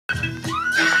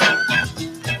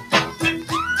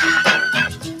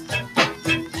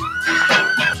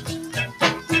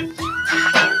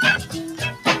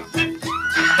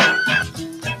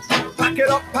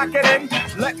pack it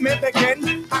in, let me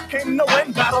begin. I came to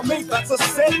win, battle me, that's a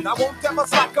sin. I won't ever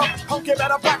slack up, punk, you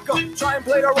better back up. Try and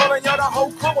play the role and you're the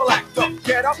whole crew will act up.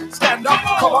 Get up, stand up,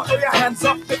 come on, throw your hands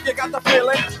up if you got the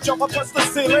feeling. Jump up, touch the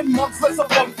ceiling, monsters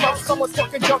of funk flow. Someone's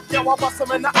talking junk, yeah, I'll bust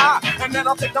them in the eye. And then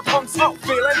I'll take the punks out,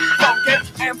 feeling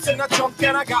funky. Amps in the trunk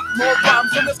and I got more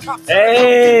rhymes in this cup.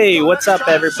 Hey, what's up,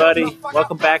 everybody?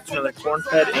 Welcome back to another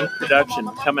Corn-Fed Inc. production,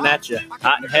 coming at you,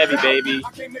 hot and heavy, baby.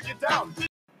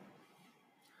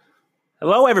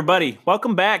 Hello, everybody.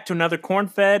 Welcome back to another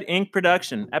Corn-Fed Inc.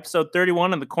 production, episode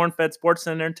 31 of the Corn-Fed Sports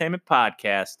and Entertainment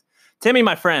Podcast. Timmy,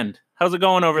 my friend, how's it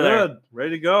going over there? Good.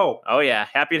 Ready to go. Oh, yeah.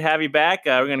 Happy to have you back.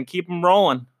 We're going to keep them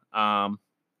rolling.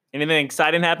 Anything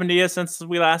exciting happened to you since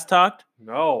we last talked?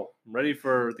 No. I'm ready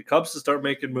for the Cubs to start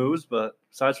making moves, but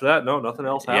besides for that, no, nothing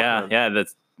else happening. Yeah.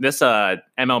 This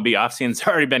MLB offseason's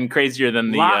already been crazier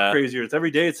than a lot crazier. It's every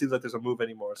day it seems like there's a move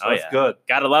anymore, so it's good.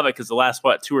 Gotta love it because the last,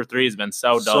 2 or 3 has been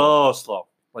so So dull. slow,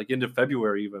 like into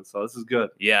February even, so this is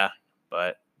good. Yeah,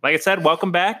 but like I said,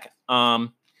 welcome back. For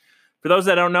those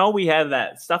that don't know, we have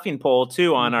that stuffing poll,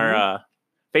 too, on our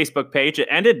Facebook page. It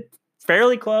ended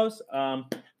fairly close.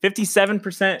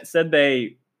 57% said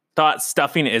they thought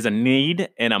stuffing is a need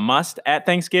and a must at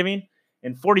Thanksgiving.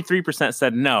 And 43%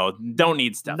 said no, don't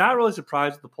need stuffing. Not really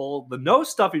surprised with the poll. The no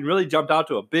stuffing really jumped out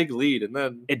to a big lead, and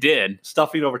then it did.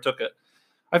 Stuffing overtook it.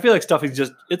 I feel like stuffing's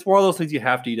it's one of those things you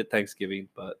have to eat at Thanksgiving,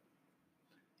 but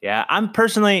yeah, I'm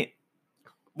personally,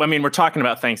 we're talking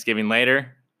about Thanksgiving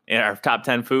later in our top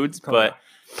 10 foods, but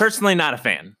personally not a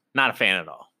fan. Not a fan at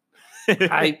all.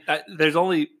 There's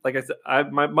only, like I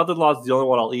said, my mother-in-law is the only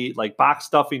one I'll eat. Like box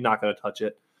stuffing, not going to touch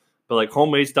it. But like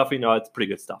homemade stuffing, no, it's pretty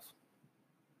good stuff.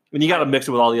 And you got to mix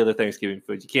it with all the other Thanksgiving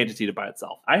foods. You can't just eat it by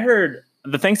itself. I heard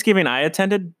the Thanksgiving I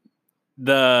attended,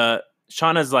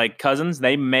 Shauna's cousins,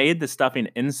 they made the stuffing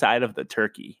inside of the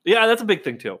turkey. Yeah, that's a big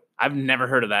thing too. I've never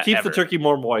heard of that. Keeps the turkey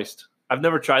more moist. I've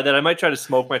never tried that. I might try to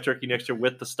smoke my turkey next year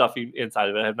with the stuffing inside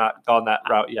of it. I have not gone that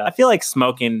route yet. I feel like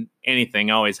smoking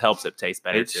anything always helps it taste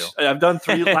better too. I've done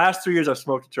last 3 years I've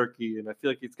smoked a turkey, and I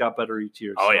feel like it's got better each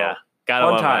year. Oh, yeah. Gotta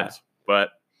love that.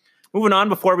 But moving on,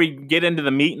 before we get into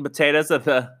the meat and potatoes of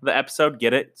the episode,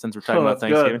 get it? Since we're talking about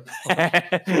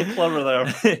Thanksgiving. Clever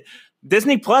there.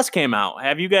 Disney Plus came out.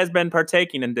 Have you guys been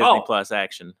partaking in Disney Plus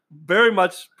action? Very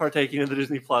much partaking in the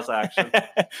Disney Plus action.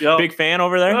 Big fan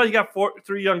over there? Well, you got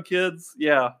 3 young kids.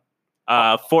 Yeah.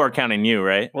 4 counting you,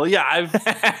 right? Well, yeah,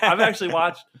 I've actually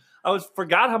watched.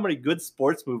 Forgot how many good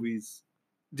sports movies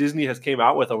Disney has came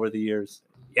out with over the years.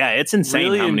 Yeah, it's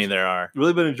insane how many there are.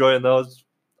 Really been enjoying those.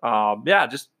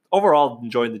 Just overall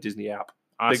enjoying the Disney app.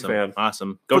 Awesome. Big fan.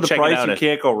 Awesome. Go check it out. You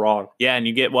can't go wrong. Yeah, and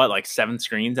you get 7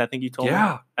 screens, I think you told me?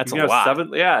 Yeah. That's a lot.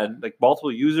 7, and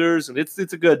multiple users, and it's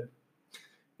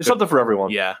something for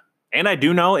everyone. Yeah. And I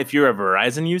do know if you're a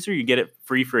Verizon user, you get it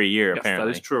free for a year,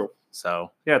 apparently. That is true. So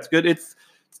yeah, it's good. It's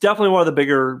definitely one of the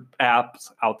bigger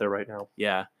apps out there right now.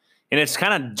 Yeah. And it's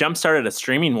kind of jump-started a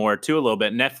streaming war, too, a little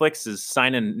bit. Netflix is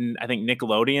signing, I think,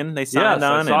 Nickelodeon they signed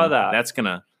on. I saw that. That's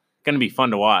gonna be fun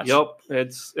to watch. Yep.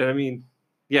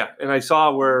 And I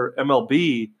saw where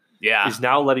MLB is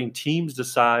now letting teams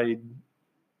decide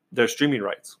their streaming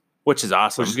rights. Which is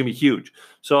awesome. Which is going to be huge.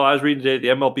 So I was reading today,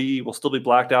 the MLB will still be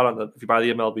blacked out if you buy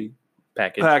the MLB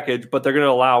package, but they're going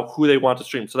to allow who they want to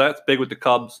stream. So that's big with the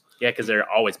Cubs. Yeah, because they're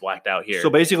always blacked out here. So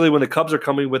basically, when the Cubs are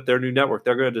coming with their new network,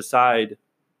 they're going to decide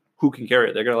who can carry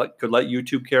it. They're going to could let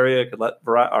YouTube carry it, could let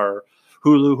or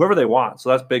Hulu, whoever they want. So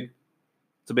that's big.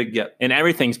 It's a big get. And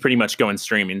everything's pretty much going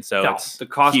streaming. So it's the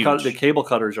cost huge. The cable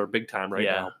cutters are big time right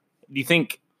now. Do you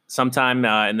think sometime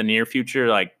in the near future,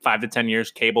 5 to 10 years,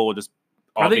 cable will just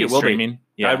all be streaming?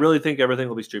 Yeah, I really think everything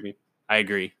will be streaming. I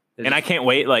agree. And I can't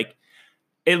wait.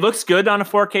 It looks good on a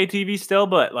 4K TV still,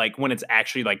 but when it's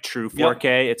actually true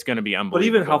 4K, it's going to be unbelievable. But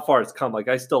even how far it's come, the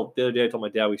other day I told my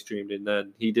dad we streamed, and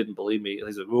then he didn't believe me.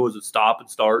 He said, "Oh, is it stop and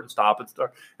start and stop and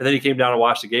start?" And then he came down and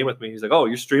watched the game with me. He's like, "Oh,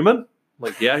 you're streaming?" I'm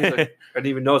like, yeah. He's like, I didn't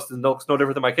even notice. It looks no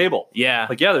different than my cable. Yeah.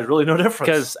 There's really no difference.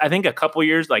 Because I think a couple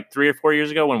years, 3 or 4 years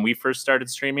ago, when we first started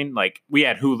streaming, we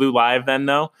had Hulu Live then,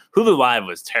 though. Hulu Live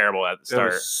was terrible at the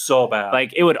start. It was so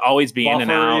bad. It would always be Buffering. in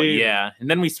and out. Yeah. And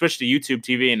then we switched to YouTube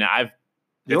TV, and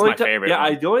it's my favorite.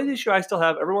 Yeah, the only issue I still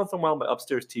have, every once in a while, my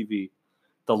upstairs TV,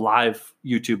 the live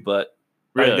YouTube, but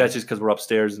I think that's just because we're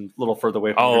upstairs and a little further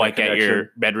away from at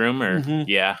your bedroom? Or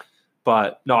yeah.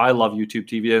 But no, I love YouTube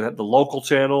TV. They have the local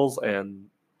channels and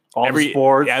all the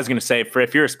sports. Yeah, I was going to say,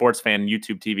 if you're a sports fan,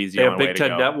 YouTube TV is the only way to go. They have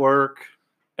Big Ten Network,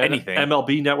 anything.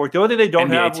 MLB Network. The only thing they don't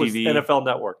NBA have TV. was NFL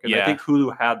Network. And I think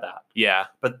Hulu had that. Yeah.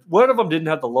 But one of them didn't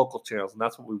have the local channels, and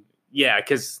that's what we... Yeah,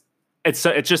 because It's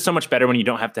just so much better when you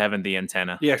don't have to have the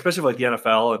antenna. Yeah, especially like the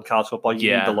NFL and college football,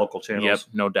 you need the local channels. Yep,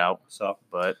 no doubt. So,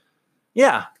 but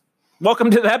yeah,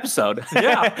 welcome to the episode.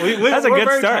 Yeah, that's a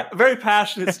good start. Very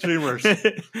passionate streamers.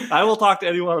 I will talk to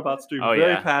anyone about streaming.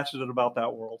 Very passionate about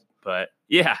that world. But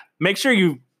yeah, make sure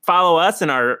you follow us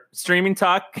in our streaming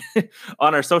talk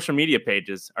on our social media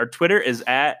pages. Our Twitter is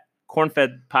at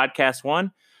Cornfed Podcast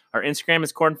 1. Our Instagram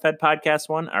is Cornfed Podcast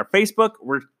 1. Our Facebook,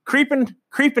 we're creeping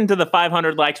to the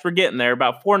 500 likes. We're getting there,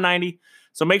 about 490.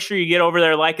 So make sure you get over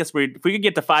there, like us. If we could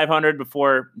get to 500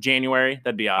 before January,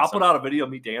 that'd be awesome. I'll put out a video of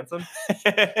me dancing.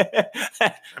 I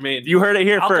mean, you heard it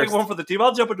here first. I'll take one for the team.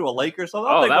 I'll jump into a lake or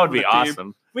something. That would be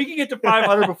awesome. We can get to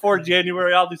 500 before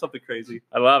January. I'll do something crazy.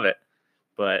 I love it.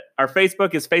 But our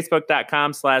Facebook is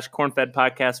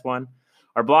facebook.com/cornfedpodcast1.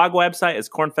 Our blog website is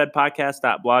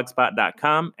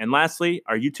cornfedpodcast.blogspot.com. And lastly,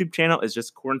 our YouTube channel is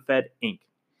just Cornfed Inc.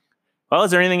 Well,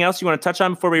 is there anything else you want to touch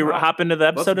on before we hop into the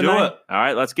episode tonight? Let's do it. All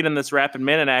right, let's get in this rapid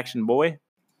minute action, boy.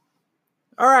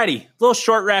 All righty, little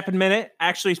short rapid minute.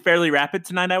 Actually, fairly rapid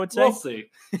tonight, I would say. We'll see.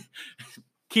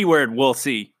 Keyword, we'll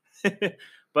see.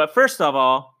 But first of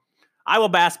all, Iowa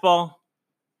basketball.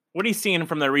 What are you seeing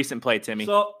from their recent play, Timmy?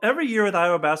 So every year with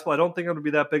Iowa basketball, I don't think I'm going to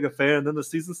be that big a fan. And then the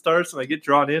season starts and I get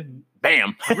drawn in.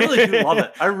 Bam. I really do love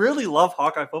it. I really love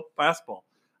Hawkeye football basketball.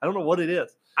 I don't know what it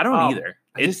is. I don't either.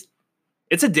 It's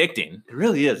addicting. It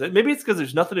really is. Maybe it's because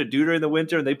there's nothing to do during the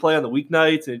winter and they play on the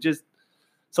weeknights and it just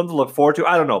something to look forward to.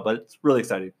 I don't know, but it's really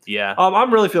exciting. Yeah.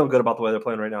 I'm really feeling good about the way they're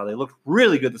playing right now. They looked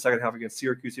really good the second half against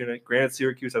Syracuse here tonight. Granted,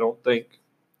 Syracuse, I don't think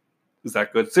is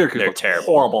that good. Syracuse they're terrible.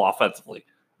 Horrible offensively.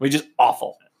 I mean, just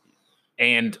awful.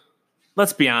 And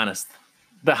let's be honest,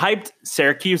 the hyped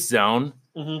Syracuse zone,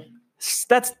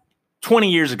 that's 20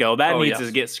 years ago. That needs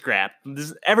to get scrapped.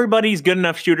 Everybody's good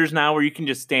enough shooters now where you can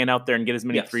just stand out there and get as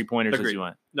many three-pointers as you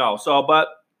want. No, but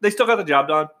they still got the job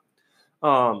done.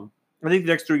 I think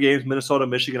the next 3 games, Minnesota,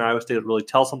 Michigan, Iowa State, would really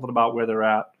tell something about where they're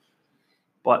at.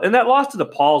 And that loss to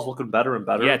DePaul is looking better and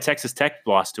better. Yeah, Texas Tech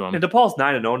lost to them. And DePaul's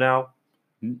 9-0 now.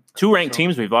 2 ranked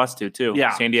teams we've lost to, too.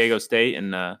 Yeah. San Diego State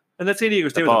and that San Diego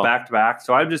State was a back-to-back.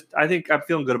 So I think I'm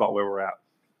feeling good about where we're at.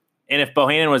 And if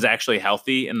Bohannon was actually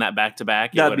healthy in that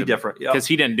back-to-back, that'd be different. Because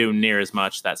he didn't do near as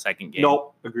much that second game.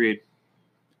 Nope, agreed.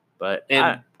 But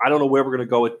I don't know where we're going to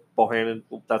go with Bohannon.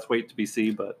 That's wait to be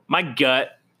seen. But my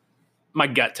gut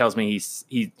tells me he's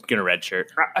going to redshirt.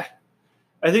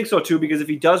 I think so too, because if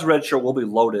he does redshirt, we'll be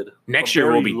loaded. Next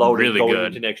year we'll be loaded really going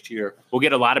good. Into next year, we'll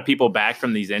get a lot of people back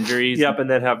from these injuries. Yep, and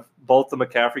then have both the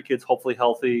McCaffrey kids hopefully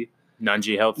healthy.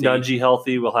 Nungy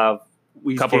healthy. We'll have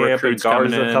a couple recruits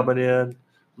coming in,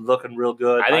 looking real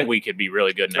good. I think we could be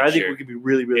really good next year. I think we could be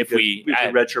really, really good if we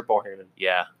redshirt Bohannon.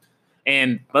 Yeah,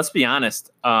 and let's be honest,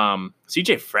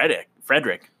 CJ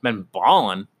Frederick been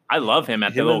balling. I love him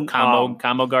at the little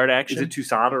combo guard action. Is it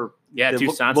Tucson or? Yeah,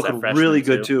 Tucson's looking really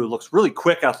good too. Looks really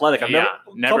quick, athletic. Never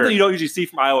something you don't usually see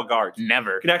from Iowa guards.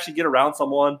 Never can actually get around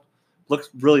someone. Looks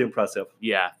really impressive.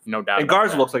 Yeah, no doubt. And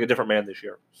Garza looks like a different man this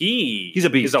year. He's a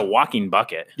beast. He's a walking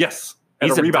bucket. Yes,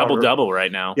 he's a double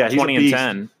right now. Yeah, 20 and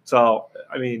 10. So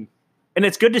I mean, and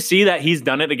it's good to see that he's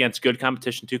done it against good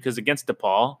competition too. Because against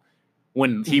DePaul,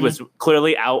 when he was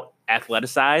clearly out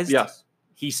athleticized,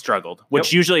 he struggled,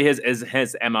 which usually is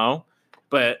his MO.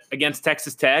 But against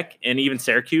Texas Tech and even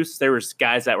Syracuse, there was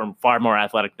guys that were far more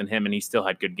athletic than him, and he still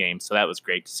had good games. So that was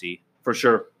great to see. For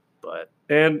sure.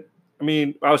 And, I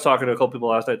mean, I was talking to a couple people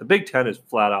last night. The Big Ten is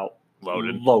flat out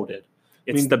loaded.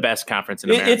 It's the best conference in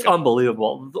America. It's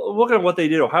unbelievable. Look at what they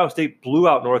did. Ohio State blew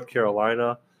out North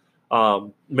Carolina.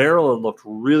 Maryland looked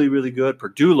really, really good.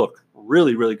 Purdue looked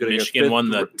really, really good. Michigan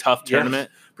won the tough tournament.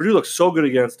 Purdue looked so good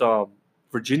against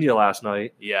Virginia last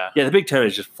night. Yeah. Yeah, the Big Ten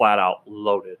is just flat out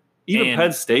loaded. Even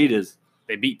Penn State is.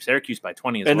 They beat Syracuse by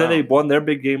 20 as well. And then they won their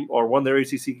big game or won their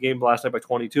ACC game last night by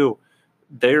 22.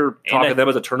 They're talking them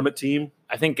as a tournament team.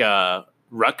 I think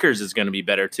Rutgers is going to be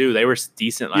better too. They were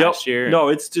decent last year. No,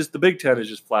 it's just the Big Ten is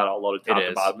just flat out loaded top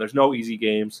to bottom. There's no easy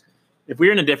games. If we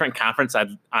were in a different conference,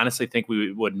 I'd honestly think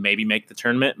we would maybe make the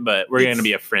tournament, but we're going to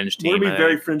be a fringe team. We're going to be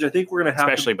very fringe. I think we're going to have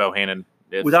especially Bohannon.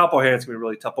 Without Bohannon, it's going to be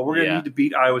really tough. But we're going to need to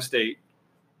beat Iowa State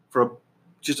for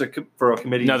a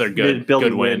committee. Another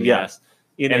good win. Yes.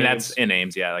 That's in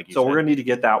Ames, like you said. So we're going to need to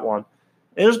get that one.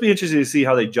 And it'll just be interesting to see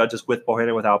how they judge us with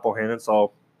Bohannon, without Bohannon.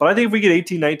 So, but I think if we get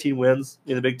 18, 19 wins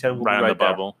in the Big Ten, we'll be right on the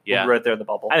bubble. Yeah. We'll be right there in the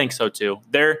bubble. I think so too.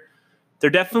 They're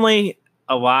definitely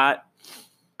a lot.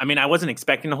 I mean, I wasn't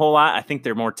expecting a whole lot. I think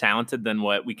they're more talented than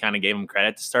what we kind of gave them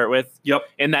credit to start with. Yep.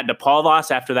 In that DePaul loss,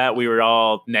 after that, we were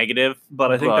all negative.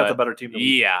 But I think that's a better team than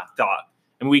we thought.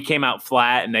 And we came out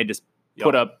flat, and they just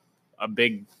put up a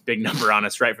big number on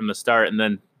us right from the start, and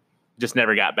then just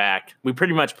never got back. We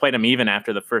pretty much played them even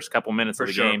after the first couple minutes of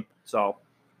the game. So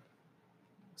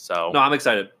no, I'm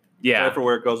excited. Yeah, Excited for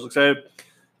where it goes. Excited.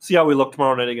 See how we look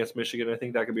tomorrow night against Michigan. I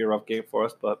think that could be a rough game for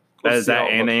us, but is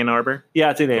that in Ann Arbor?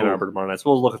 Yeah, it's in Ann Arbor tomorrow night.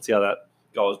 So we'll look and see how that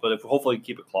goes. But if hopefully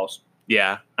keep it close.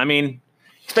 Yeah, I mean,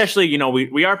 especially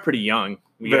we are pretty young.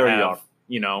 We Very have,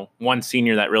 young. One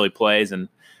senior that really plays, and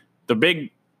the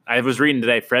big. I was reading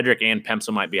today, Frederick and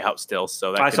Pemsel might be out still.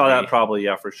 So I saw that probably,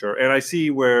 for sure. And I see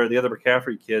where the other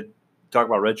McCaffrey kid talk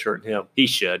about redshirting him. He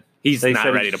should. He's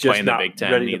not ready to play in the Big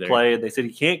Ten ready either. To play, and they said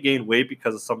he can't gain weight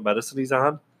because of some medicine he's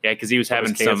on. Yeah, because he was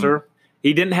having cancer.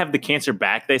 He didn't have the cancer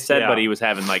back, they said, but he was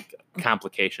having like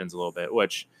complications a little bit,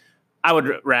 which I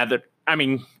would rather. I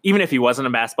mean, even if he wasn't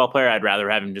a basketball player, I'd rather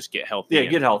have him just get healthy. Yeah,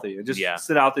 get healthy and just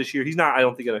sit out this year. He's not. I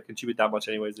don't think going to contribute that much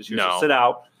anyways this year. No. So sit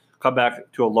out, come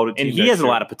back to a loaded team. And he has a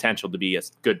lot of potential to be a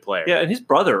good player. Yeah, and his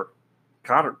brother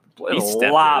Connor played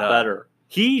a lot better.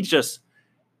 He just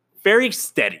very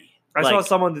steady. I saw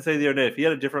someone to say the other day, if he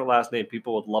had a different last name,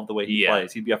 people would love the way he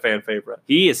plays. He'd be a fan favorite.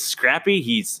 He is scrappy.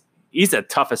 He's the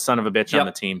toughest son of a bitch on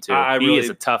the team, too. He is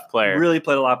a tough player. Really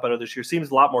played a lot better this year.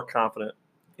 Seems a lot more confident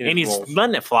in and his he's roles.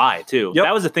 letting it fly, too. Yep.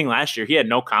 That was the thing last year. He had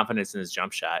no confidence in his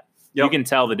jump shot. Yep. You can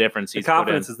tell the difference. The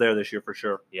confidence is there this year for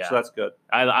sure. Yeah. So that's good.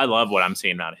 I love what I'm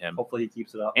seeing out of him. Hopefully he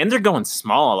keeps it up. And they're going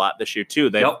small a lot this year, too.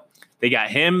 They got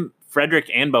him, Frederick,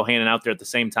 and Bohannon out there at the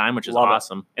same time, which is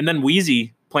awesome. And then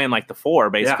Wheezy playing like the 4,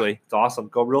 basically. Yeah, it's awesome.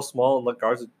 Go real small and let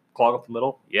guards clog up the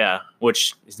middle. Yeah,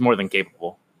 which is more than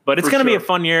capable. But it's going to be a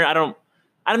fun year.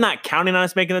 I'm not counting on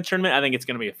us making the tournament. I think it's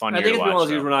going to be a fun year to watch. I think it's one of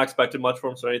those years we're not expecting much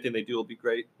from them, so anything they do will be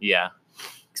great. Yeah.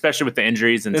 Especially with the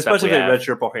injuries and especially stuff. Especially if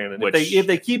they redshirt Bohannon. If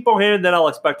they keep Bohannon, then I'll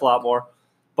expect a lot more.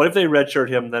 But if they redshirt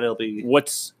him, then it'll be.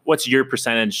 What's your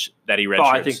percentage that he redshirts? Oh,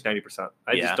 I think 90%.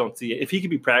 I just don't see it. If he could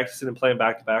be practicing and playing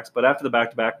back to backs, but after the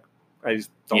back to back, I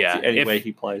just don't see any way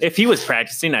he plays. If he was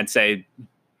practicing, I'd say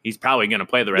he's probably going to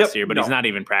play the rest of the year, but he's not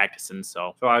even practicing.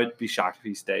 So I would be shocked if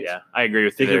he stays. Yeah, I agree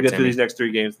with you. He'll get through these next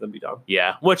 3 games, then be done.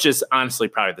 Yeah, which is honestly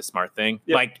probably the smart thing.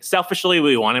 Yep. Like selfishly,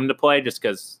 we want him to play just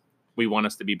because we want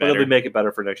us to be better. But it'll make it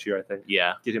better for next year, I think.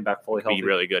 Yeah, get him back fully healthy. Be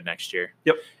really good next year.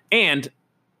 Yep. And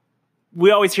we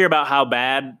always hear about how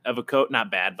bad of a coach, not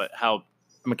bad, but how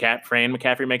Fran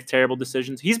McCaffrey makes terrible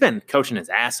decisions. He's been coaching his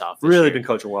ass off. Really been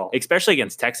coaching well, especially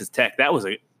against Texas Tech. That was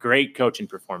a great coaching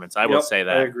performance. I will say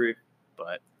that. I agree.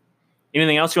 But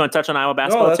anything else you want to touch on Iowa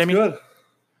basketball, that's Timmy? Good. All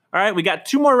right, we got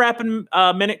 2 more rapid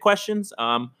minute questions.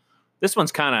 This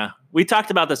one's kind of we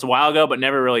talked about this a while ago, but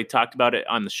never really talked about it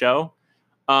on the show.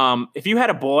 If you had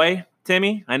a boy,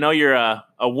 Timmy, I know you're a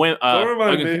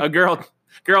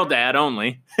girl dad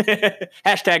only.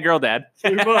 Hashtag girl dad.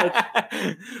 Pretty much.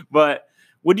 But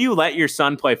would you let your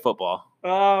son play football?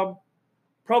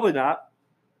 Probably not.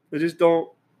 I just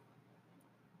don't.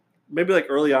 Maybe like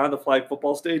early on the flag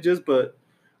football stages, but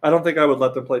I don't think I would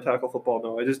let them play tackle football.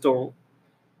 No, I just don't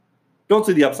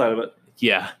see the upside of it.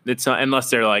 Yeah, it's unless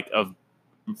they're like a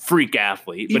freak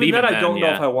athlete. Even but even then, I don't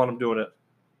know if I want them doing it.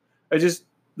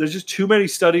 There's just too many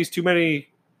studies, too many.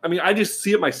 I mean, I just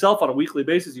see it myself on a weekly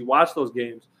basis. You watch those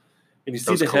games, and you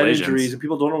see the head injuries, and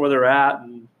people don't know where they're at,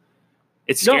 and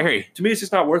it's scary. To me, it's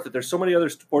just not worth it. There's so many other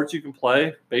sports you can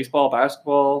play: baseball,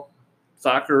 basketball,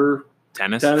 soccer,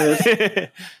 tennis,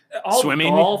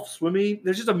 swimming, golf, swimming.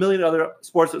 There's just a million other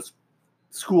sports that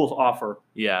schools offer.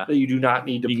 Yeah, that you do not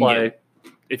need to play.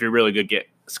 If you're really good, get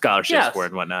scholarships for it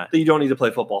and whatnot. That you don't need to play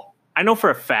football. I know for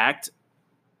a fact.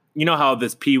 You know how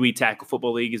this Pee Wee tackle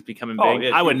football league is becoming big?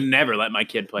 Yeah, I would never let my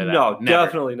kid play that. No, never.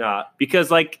 Definitely not.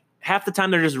 Because like half the time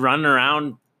they're just running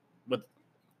around with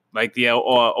like the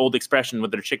old expression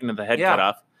with their chicken with the head cut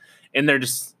off. And they're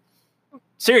just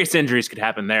serious injuries could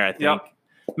happen there, I think. Yep.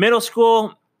 Middle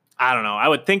school, I don't know. I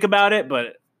would think about it,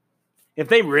 but if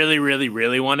they really, really,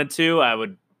 really wanted to, it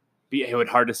would be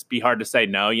hard to say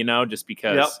no, just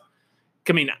because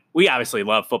I mean, we obviously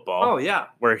love football. Oh yeah.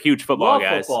 We're huge football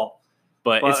guys. Football.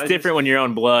 But it's different when your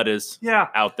own blood is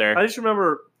out there. I just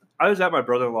remember I was at my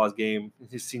brother-in-law's game in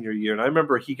his senior year, and I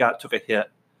remember he took a hit.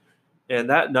 And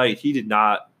that night, he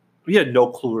had no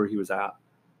clue where he was at.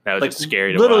 That was just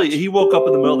scary to literally, watch. he woke up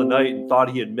in the middle of the night and thought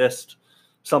he had missed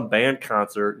some band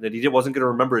concert, and that he wasn't going to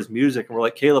remember his music. And we're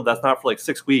like, Caleb, that's not for like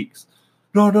 6 weeks.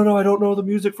 No, I don't know the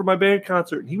music for my band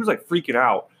concert. And he was like freaking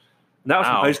out. And that was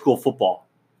from high school football.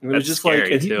 And it was just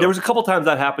scary, like, there was a couple times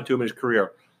that happened to him in his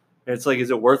career. And it's like,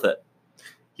 is it worth it?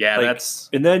 Yeah,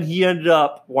 And then he ended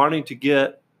up wanting to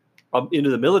get into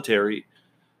the military,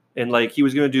 and like he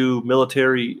was going to do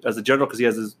military as a general because he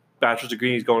has his bachelor's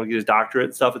degree. He's going to get his doctorate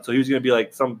and stuff, and so he was going to be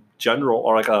like some general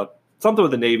or like something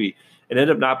with the Navy, and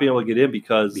ended up not being able to get in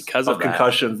because of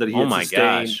concussions that he had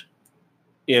sustained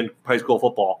in high school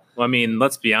football. Well, I mean,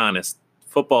 let's be honest.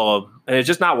 Football And it's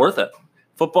just not worth it.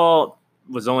 Football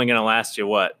was only going to last you,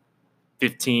 what,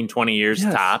 15, 20 years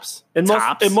Yes. tops? And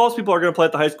tops? most people are going to play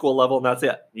at the high school level, and that's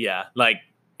it. Yeah. Like,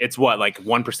 it's what, like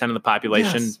 1% of the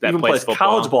population Yes, that even plays football?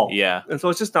 college ball. Yeah. And so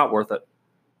it's just not worth it.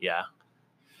 Yeah.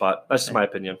 But that's just my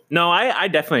opinion. No, I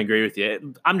definitely agree with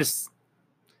you. I'm just,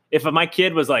 if my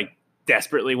kid was like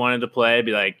desperately wanted to play, I'd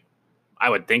be like, I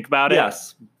would think about it.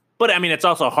 Yes. But I mean, it's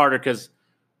also harder because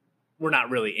we're not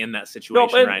really in that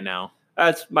situation and- right now.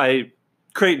 That's my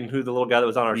Creighton, who the little guy that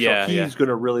was on our Yeah, show. yeah. He's going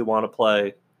to really want to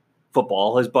play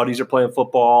football. His buddies are playing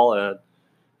football, and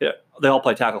they all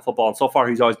play tackle football. And so far,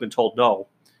 he's always been told no.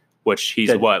 Which he's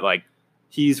That- what, like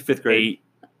He's fifth grade.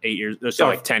 8 years, so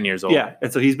like 10 years old. Yeah,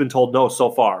 and so he's been told no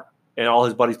so far. And all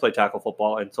his buddies play tackle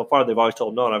football, and so far they've always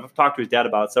told no. And I've talked to his dad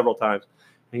about it several times.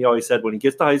 And he always said when he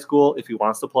gets to high school, if he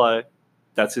wants to play,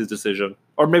 that's his decision.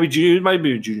 Or maybe it might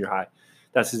be junior high.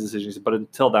 That's his decision. He said, but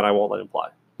until then, I won't let him play.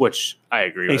 Which I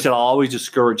agree And he with. said, I'll always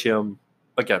discourage him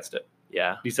against it.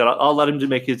 Yeah. He said, I'll let him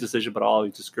make his decision, but I'll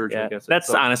always discourage him Yeah. against it. That's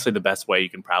So, honestly the best way you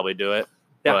can probably do it.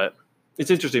 Yeah. it's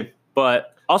interesting.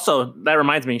 But also, that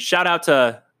reminds me, shout out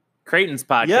to Creighton's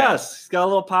podcast. Yes, he's got a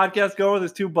little podcast going with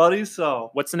his two buddies.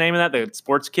 So What's the name of that? The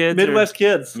Sports Kids? or- Midwest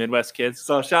Kids. Midwest Kids.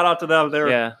 So shout out to them.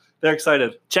 They're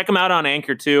excited. Check them out on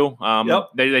Anchor too. Yep.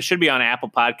 They should be on Apple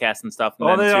Podcasts and stuff. Oh,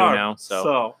 then they too are. now.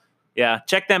 So yeah,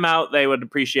 check them out. They would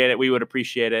appreciate it. We would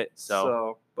appreciate it.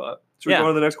 But should we Yeah. go on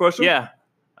to the next question? Yeah,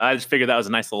 I just figured that was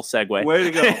a nice little segue.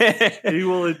 Way to go. He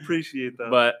will appreciate that.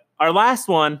 But our last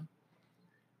one,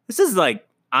 this is like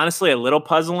honestly a little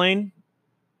puzzling.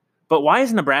 But why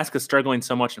is Nebraska struggling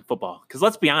so much in football? Because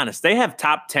let's be honest, they have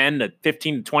top 10 to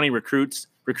 15 to 20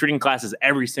 recruiting classes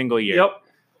every single year. Yep.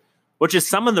 Which is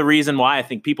some of the reason why I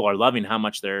think people are loving how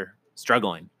much they're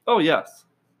struggling. Oh, yes.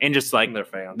 And just like And their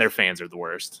fans. their fans are the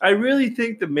worst. I really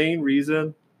think the main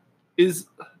reason is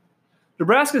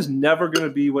Nebraska's never going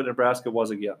to be what Nebraska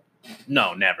was again.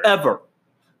 No, never. Ever.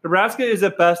 Nebraska is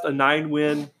at best a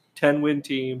 9-win, 10-win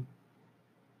team.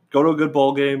 Go to a good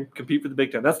bowl game, compete for the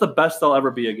Big Ten. That's the best they'll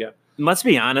ever be again. And let's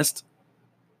be honest,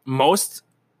 most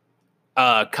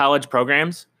college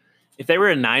programs, if they were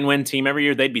a 9-win team every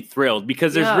year, they'd be thrilled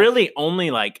because there's Yeah. really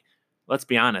only like, let's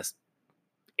be honest,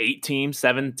 8 teams,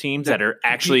 7 teams that are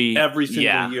actually every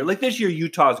single year. Like this year,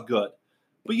 Utah's good,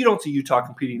 but you don't see Utah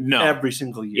competing No. every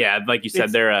single year. Yeah, like you said,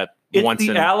 It's- they're a It's once the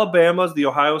in Alabamas, the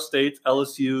Ohio States,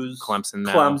 LSU's, Clemson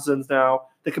now. Clemson's now.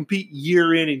 They compete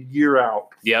year in and year out.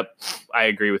 Yep, I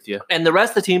agree with you. And the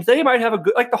rest of the teams, they might have a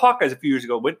good, like the Hawkeyes a few years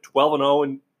ago, went 12-0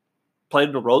 and played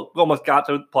in the Rose, almost got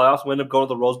to the playoffs, ended up going to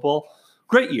the Rose Bowl.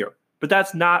 Great year. But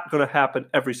that's not going to happen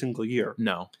every single year.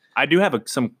 No, I do have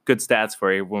some good stats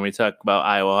for you when we talk about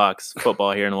Iowa Hawks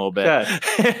football here in a little bit.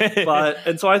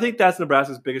 And so I think that's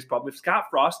Nebraska's biggest problem. If Scott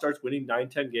Frost starts winning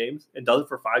 9-10 games and does it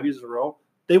for 5 years in a row,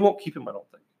 they won't keep him, I don't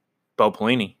think. Bo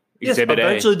Pelini, Yes, Exhibit A.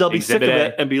 eventually they'll be Exhibit sick of A.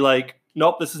 it and be like,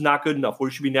 nope, this is not good enough. We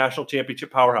should be national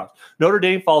championship powerhouse. Notre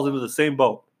Dame falls into the same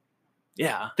boat.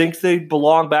 Yeah, Thinks they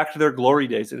belong back to their glory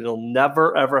days, and it'll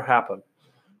never, ever happen.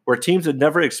 Where teams that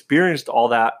never experienced all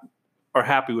that are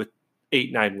happy with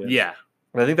 8-9 wins. yeah.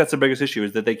 And I think that's the biggest issue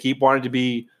is that they keep wanting to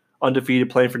be undefeated,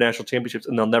 playing for national championships,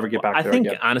 and they'll never get back I there think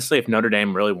again. honestly, if Notre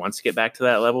Dame really wants to get back to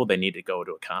that level, they need to go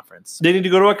to a conference. They need to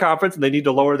go to a conference, and they need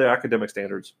to lower their academic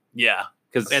standards Yeah,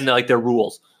 because and like their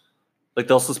rules. Like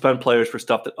they'll suspend players for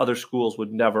stuff that other schools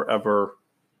would never, ever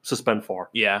suspend for.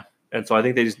 yeah, And so I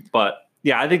think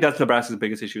I think that's Nebraska's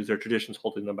biggest issue is their traditions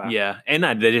holding them back. yeah, and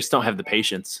they just don't have the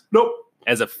patience Nope.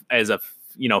 as a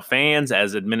fans,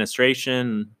 as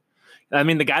administration. I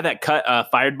mean, the guy that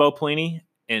fired Bo Pelini,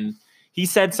 and he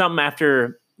said something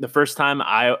after the first time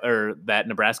that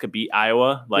Nebraska beat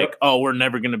Iowa, like, Yep. "Oh, we're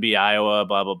never going to beat Iowa,"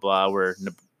 blah blah blah. We're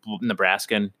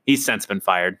Nebraskan. He's since been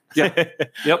fired. Yeah.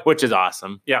 Yep. Which is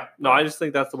awesome. Yeah. No, I just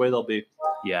think that's the way they'll be.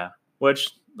 Yeah, which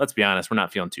let's be honest, we're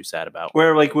not feeling too sad about.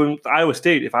 Where like when Iowa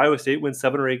State, if Iowa State wins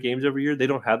 7 or 8 games every year, they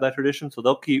don't have that tradition, so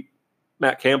they'll keep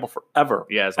Matt Campbell forever.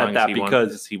 Yeah, as at long that as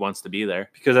because he wants to be there.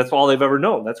 because that's all they've ever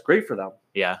known. That's great for them.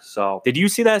 Yeah. So Did you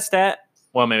see that stat?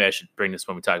 Well, maybe I should bring this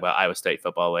when we talk about Iowa State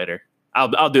football later.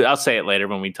 I'll say it later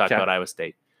when we talk Okay. about Iowa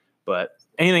State. But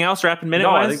anything else wrapping minute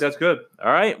no, wise? I think that's good.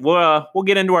 All right. We'll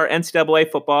get into our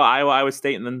NCAA football, Iowa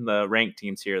State, and then the ranked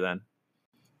teams here then.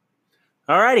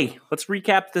 All righty. Let's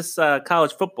recap this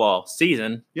college football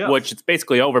season, Yes. which it's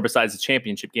basically over besides the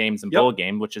championship games and Yep. bowl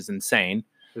game, which is insane.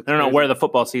 It's I don't know crazy. where the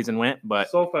football season went, but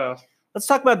so fast. let's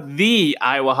talk about the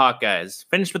Iowa Hawkeyes.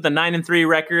 Finished with a 9-3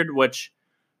 record, which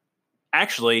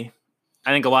actually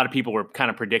I think a lot of people were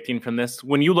kind of predicting from this.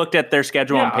 When you looked at their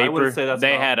schedule Yeah, on I would paper, say that's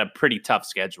they about- had a pretty tough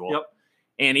schedule. Yep.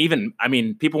 And even, I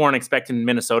mean, people weren't expecting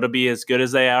Minnesota to be as good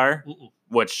as they are,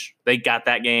 which they got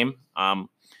that game.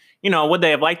 Would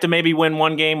they have liked to maybe win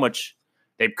one game, which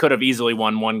they could have easily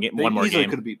won one more game.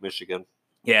 Could have beat Michigan.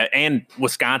 Yeah, and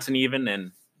Wisconsin even,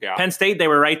 and Yeah. Penn State, they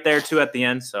were right there too at the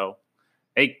end. So,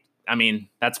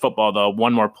 that's football though.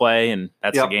 One more play, and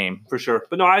that's the game. For sure.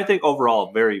 But no, I think overall,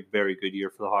 a very, very good year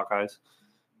for the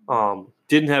Hawkeyes.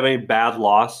 Didn't have any bad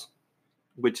loss,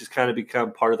 which has kind of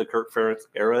become part of the Kirk Ferentz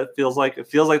era. It feels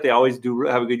like they always do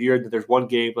have a good year. That there's one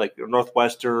game like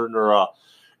Northwestern or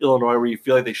Illinois where you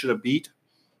feel like they should have beat,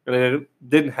 and they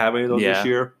didn't have any of those this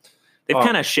year. They've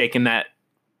kind of shaken that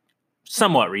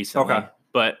somewhat recently. Okay.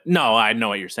 But no, I know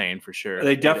what you're saying for sure.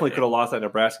 They definitely could have lost that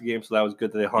Nebraska game, so that was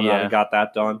good that they hung out and got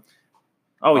that done.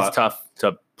 Always tough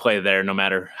to play there, no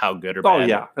matter how good or bad. Oh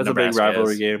yeah, that's Nebraska a big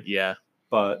rivalry is. game. Yeah,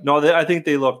 but no, I think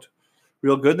they looked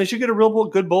real good. And they should get a real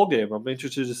good bowl game. I'm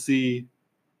interested to see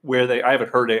where they. I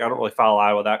haven't heard it. I don't really follow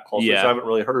Iowa that closely, so I haven't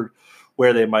really heard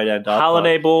where they might end up.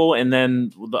 Holiday Bowl, and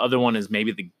then the other one is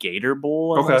maybe the Gator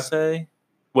Bowl. I would say,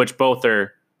 which both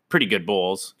are pretty good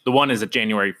bowls. The one is a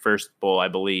January 1st bowl, I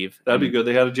believe. That'd be good.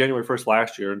 They had a January 1st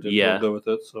last year and did real good with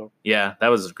it. So yeah, that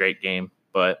was a great game.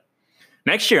 But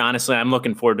next year, honestly, I'm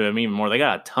looking forward to them even more. They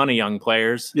got a ton of young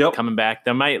players coming back.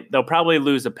 They'll probably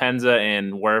lose Apenza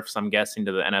and Wirfs, I'm guessing,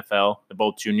 to the NFL. They're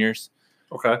both juniors.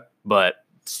 Okay. But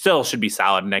still should be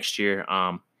solid next year.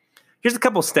 Here's a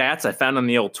couple stats I found on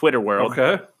the old Twitter world.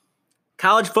 Okay.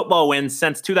 College football wins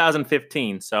since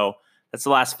 2015. So that's the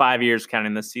last 5 years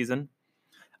counting this season.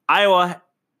 Iowa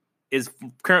is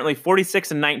currently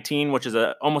 46-19, which is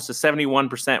almost a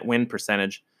 71% win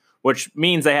percentage, which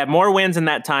means they have more wins in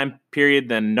that time period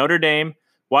than Notre Dame,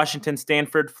 Washington,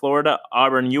 Stanford, Florida,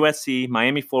 Auburn, USC,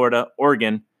 Miami, Florida,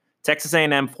 Oregon, Texas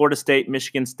A&M, Florida State,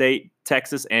 Michigan State,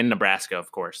 Texas, and Nebraska,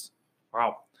 of course.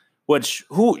 Wow.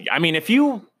 If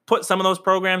you put some of those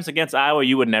programs against Iowa,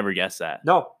 you would never guess that.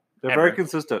 No, they're very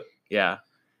consistent. Yeah.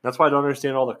 That's why I don't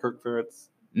understand all the Kirk Ferentz.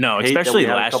 No, especially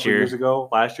last year. Years ago.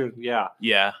 Last year, yeah.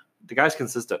 Yeah. The guy's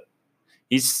consistent.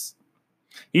 He's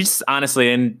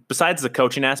honestly, and besides the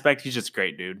coaching aspect, he's just a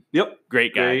great dude. Yep.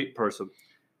 Great guy. Great person.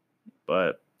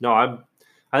 But no,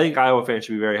 I think Iowa fans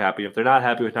should be very happy. If they're not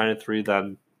happy with 9-3,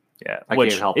 then I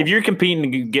can't help them. If you're competing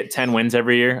to get 10 wins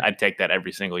every year, I'd take that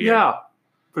every single year. Yeah,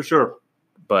 for sure.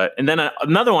 And then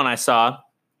another one I saw,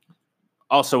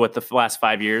 also with the last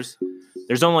 5 years,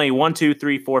 there's only 1, 2,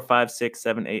 3, 4, 5, 6,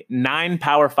 7, 8, 9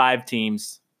 Power 5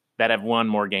 teams that have won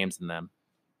more games than them.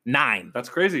 9. That's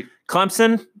crazy.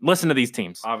 Clemson, listen to these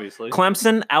teams. Obviously.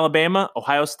 Clemson, Alabama,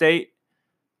 Ohio State,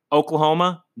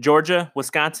 Oklahoma, Georgia,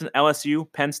 Wisconsin, LSU,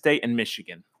 Penn State, and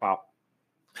Michigan. Wow.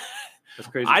 That's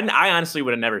crazy. I honestly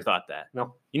would have never thought that.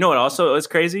 No. You know what also is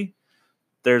crazy?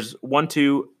 There's 1,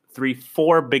 2, 3,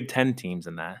 4 Big Ten teams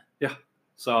in that. Yeah.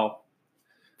 So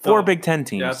 4 Big Ten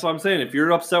teams. Yeah, that's what I'm saying. If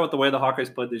you're upset with the way the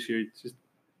Hawkeyes played this year, it's just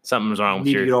something's wrong with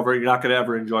you. Need to get over it. You're not going to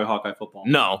ever enjoy Hawkeye football.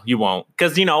 No, you won't.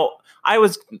 Because, I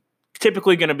was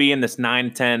typically going to be in this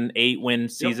 9, 10, 8-win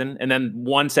season. And then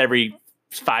once every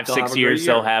 5, 6 years,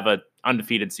 they'll have an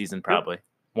undefeated season probably. Yep.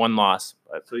 One loss.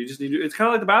 But. So you just need to – it's kind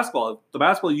of like the basketball. The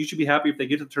basketball, you should be happy if they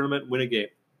get to the tournament and win a game.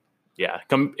 Yeah.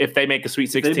 If they make a Sweet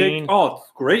 16. It's a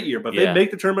great year. But if they make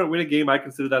the tournament and win a game, I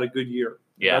consider that a good year.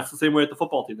 Yeah. That's the same way with the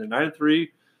football team. They're 9-3,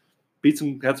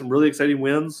 had some really exciting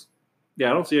wins.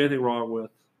 Yeah, I don't see anything wrong with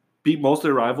beat most of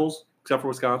their rivals except for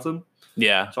Wisconsin.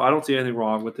 Yeah. So I don't see anything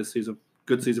wrong with this season.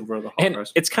 Good season for the Hawkeyes.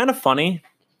 And it's kind of funny.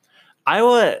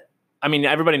 Iowa,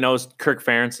 everybody knows Kirk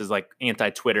Ferentz is like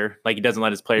anti-Twitter. Like he doesn't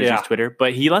let his players use Twitter,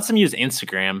 but he lets them use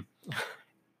Instagram.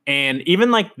 And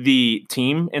even like the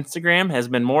team Instagram has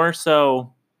been more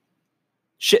so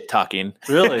shit talking.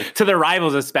 Really? To their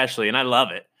rivals especially. And I love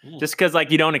it. Just because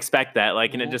like you don't expect that.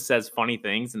 Like, and it just says funny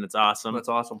things and it's awesome. That's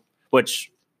awesome.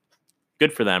 Which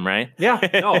good for them, right? Yeah.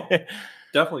 No.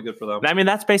 Definitely good for them.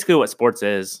 That's basically what sports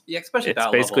is. Yeah, especially it's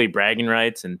basically bragging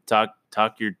rights and talk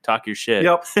your shit.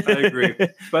 Yep, I agree.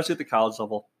 Especially at the college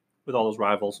level with all those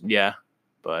rivals. Yeah,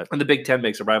 and the Big Ten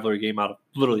makes a rivalry game out of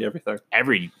literally everything.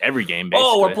 Every game. Basically.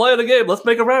 Oh, we're playing a game. Let's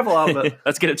make a rival out of it.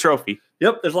 Let's get a trophy.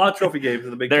 Yep, there's a lot of trophy games in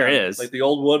the Big Ten. There is, like the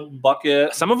old wooden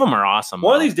bucket. Some of them are awesome.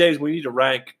 One of these days, we need to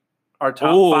rank our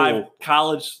top 5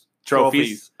 college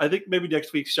trophies. I think maybe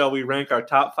next week's show we rank our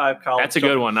top 5 college. That's a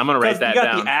good one. I'm gonna write that down.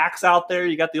 You got the axe out there.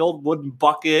 You got the old wooden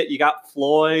bucket. You got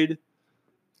Floyd.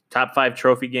 Top 5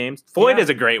 trophy games. Floyd is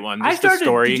a great one.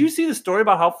 Story. Did you see the story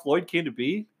about how Floyd came to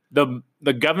be?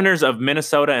 The governors of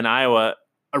Minnesota and Iowa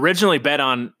originally bet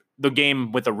on the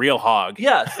game with a real hog.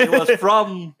 Yes, it was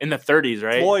from in the 30s,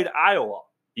 right? Floyd, Iowa.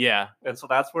 Yeah, and so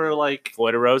that's where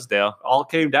Floyd of Rosedale all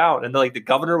came down, and the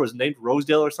governor was named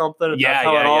Rosedale or something. And that's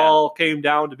how it all came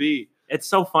down to be. it's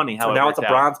so funny how So it now it's a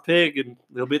worked out. bronze pig, and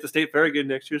he'll be at the state fair again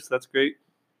next year. So that's great.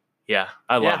 Yeah,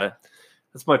 I love it.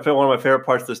 That's one of my favorite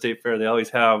parts of the state fair. They always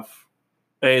have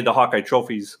the Hawkeye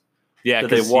trophies. Yeah, that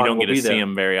they because you won don't will get to be see there.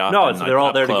 them very often. No, it's, like, they're all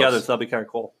up there close. together, so that'll be kind of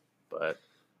cool. But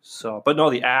no,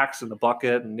 the axe and the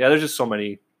bucket, and there's just so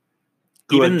many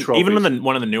good trophies. Even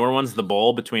one of the newer ones, the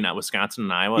bowl between Wisconsin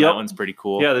and Iowa, Yep. that one's pretty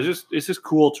cool. Yeah, it's just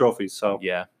cool trophies. So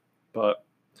Yeah. but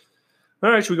all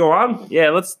right, should we go on? Yeah,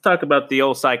 let's talk about the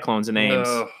old Cyclones and Ames.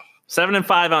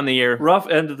 7-5 on the year. Rough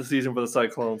end of the season for the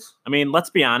Cyclones. I mean, let's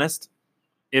be honest.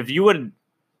 If you would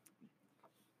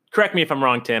correct me if I'm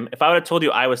wrong, Tim. If I would have told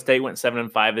you Iowa State went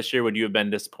 7-5 this year, would you have been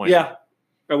disappointed? Yeah,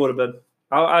 I would have been.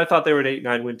 I thought they were an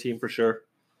 8-9 win team for sure.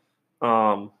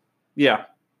 Yeah,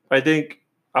 I think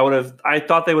I would have. I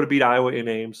thought they would have beat Iowa in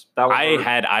Ames. That one I hurt.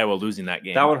 had Iowa losing that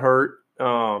game. That one hurt.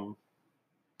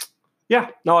 Yeah,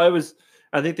 no, it was.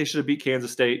 I think they should have beat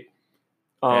Kansas State.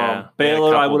 Yeah,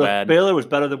 Baylor, I would have. bad. Baylor was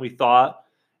better than we thought,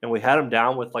 and we had them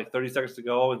down with like 30 seconds to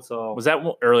go, and so Was that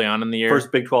early on in the year?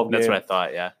 first Big 12 game. That's what I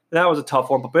thought. Yeah. That was a tough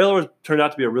one, but Baylor turned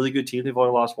out to be a really good team. They've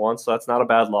only lost once, so that's not a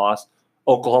bad loss.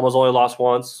 Oklahoma's only lost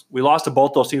once. We lost to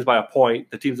both those teams by a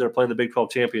point. The teams that are playing the Big 12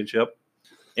 championship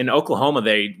In Oklahoma,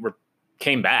 they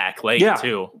came back late Yeah.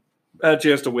 too. had a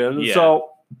chance to win. Yeah. So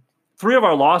 3 of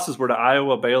our losses were to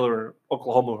Iowa, Baylor, and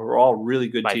Oklahoma, who are all really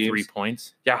good By teams. 3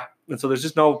 points. Yeah, and so there's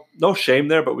just no shame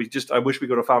there. But I wish we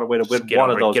could have found a way to win Just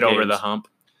one of those. Get over games. the hump.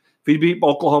 If we beat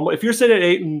Oklahoma, if you're sitting at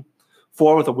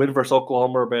 8-4 with a win versus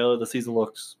Oklahoma or Baylor, the season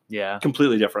looks Yeah.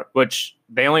 completely different. Which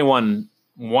they only won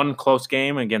one close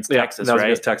game against Yeah, Texas, that was right?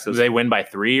 against Texas. Did they win by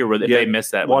 3, or if Yeah, they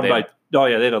missed that? Won would by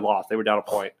they- they'd have lost. They were down a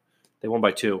point. They won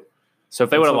by 2. So if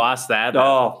they would have so- lost that,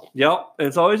 Oh, yep. And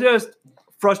it's always just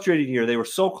frustrating year. They were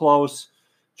so close,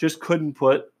 just couldn't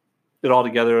put it all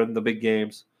together in the big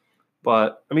games.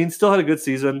 But I mean, still had a good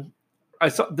season.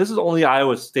 This is only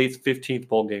Iowa State's 15th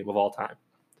bowl game of all time,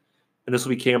 and this will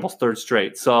be Campbell's 3rd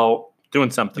straight. So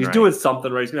doing something. he's right. doing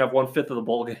something right. He's gonna have 1/5 of the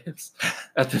bowl games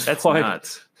at this That's point.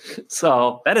 nuts.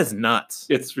 So That is nuts.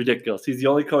 it's ridiculous. He's the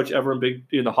only coach ever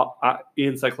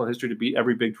in Cyclone history to beat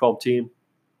every Big 12 team.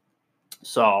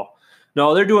 So,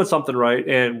 no, they're doing something right.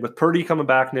 And with Purdy coming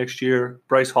back next year,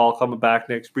 Brees Hall coming back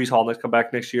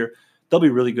next year, they'll be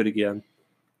really good again.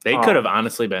 They could have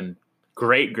honestly been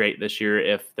great this year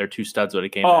if their 2 studs would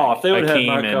have came back. If they would have had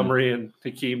Hakeem and- Montgomery and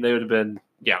Hakeem, they would have been,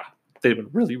 they'd have been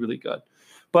really, really good.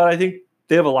 But I think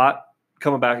they have a lot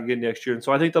coming back again next year. And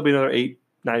so I think they'll be another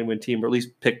 8-9 win team, or at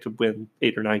least pick to win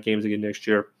 8 or 9 games again next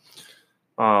year.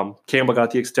 Campbell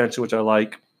got the extension, which I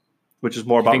like, which is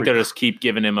more I about think they'll just keep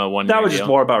giving him a 1 that year was deal. just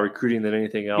more about recruiting than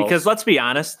anything else. Because let's be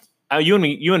honest, you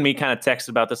and me kind of texted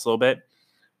about this a little bit.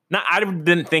 I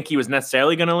didn't think he was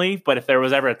necessarily going to leave, but if there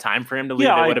was ever a time for him to leave,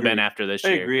 Yeah, it I would have agree. been after this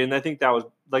I year. agree, and I think that was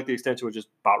like the extension was just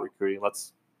about recruiting.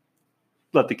 Let's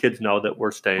let the kids know that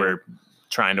we're staying, We're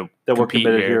trying to that we're compete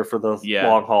committed here for the Yeah.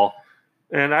 long haul.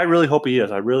 And I really hope he is.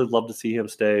 I really love to see him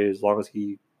stay as long as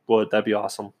he would. That'd be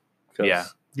awesome. 'Cause Yeah.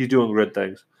 he's doing good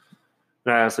things.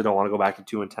 And I honestly don't want to go back to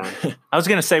 2-10. I was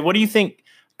gonna say, what do you think?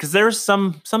 Because there's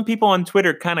some people on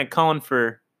Twitter kind of calling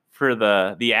for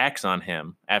the axe on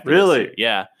him after this Really? year.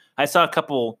 Yeah, I saw a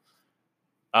couple.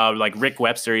 Like Rick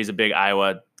Webster, he's a big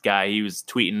Iowa guy. He was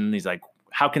tweeting. He's like,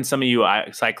 "How can some of you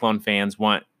Cyclone fans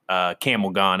want Campbell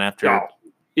gone after?" No.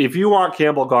 If you want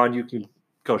Campbell gone, you can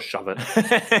go shove it.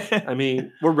 I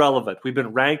mean, we're relevant. We've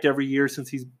been ranked every year since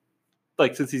he's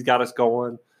got us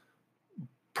going.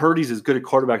 Purdy's as good a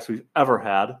quarterback as we've ever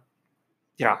had.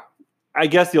 Yeah. I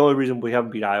guess the only reason we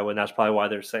haven't beat Iowa, and that's probably why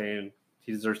they're saying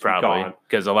he deserves to be Probably gone,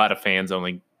 because a lot of fans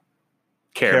only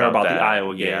care about the that.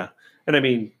 Iowa game. Yeah, And I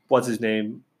mean, what's his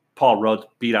name? Paul Rhodes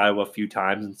beat Iowa a few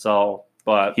times, and so,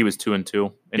 but he was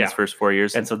 2-2 in Yeah. his first 4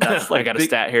 years, and so that's I like got a big,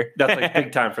 stat here. that's like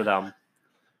big time for them.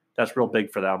 That's real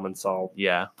big for them, and so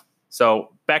Yeah.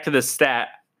 So back to this stat.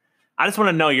 I just want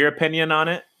to know your opinion on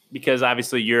it because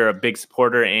obviously you're a big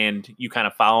supporter and you kind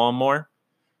of follow him more.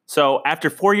 So after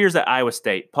 4 years at Iowa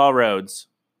State, Paul Rhodes,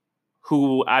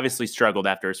 who obviously struggled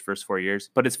after his first 4 years,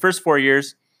 but his first 4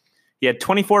 years, he had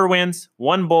 24 wins,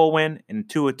 1 bowl win, and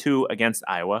 2-2 against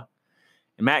Iowa.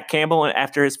 And Matt Campbell,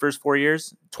 after his first 4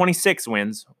 years, 26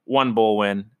 wins, 1 bowl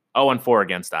win, 0-4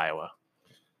 against Iowa.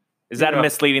 Is that a Yeah.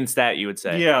 misleading stat, you would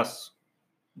say? yes,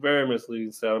 very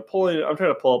misleading stat. I'm trying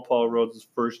to pull up Paul Rhodes'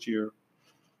 first year.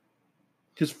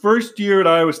 His first year at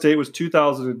Iowa State was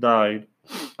 2009.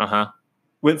 Uh-huh.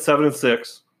 Went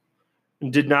 7-6,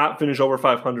 and did not finish over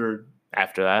 500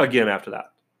 After that? again after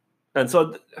that. And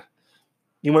so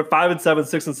he went 5-7,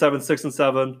 6-7,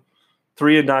 6-7,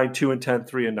 3-9, 2-10,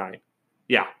 3-9.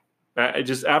 Yeah,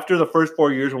 just after the first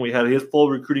 4 years when we had his full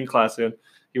recruiting class in,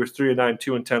 he was 3-9,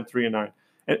 2-10, 3-9.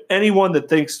 And anyone that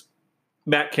thinks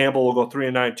Matt Campbell will go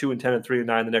 3-9, 2-10, and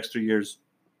 3-9 the next 3 years,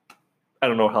 I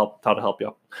don't know how to help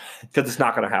you because it's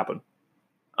not going to happen.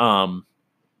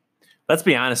 Let's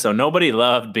be honest though, nobody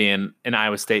loved being an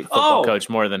Iowa State football coach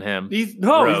more than him. He's the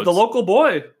local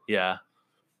boy. Yeah.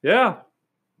 Yeah.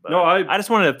 But I just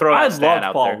wanted to throw I that stat loved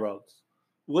out Paul there. Rhodes.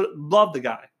 Loved the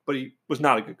guy, but he was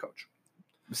not a good coach.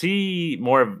 Is he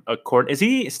more of a is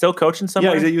he still coaching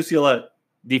somewhere? Yeah, he's at UCLA.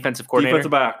 Defensive coordinator?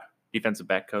 Defensive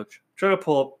back. Coach. Trying to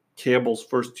pull up Campbell's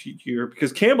first year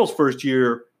because Campbell's first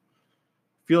year,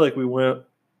 I feel like we went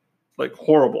like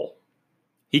horrible.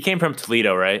 He came from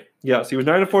Toledo, right? Yes, he was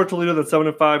 9-4 at Toledo, then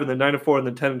 7-5, and then 9-4, and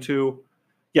then 10-2.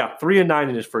 Yeah, 3-9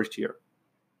 in his first year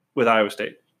with Iowa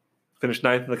State. Finished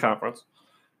 9th in the conference,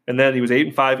 and then he was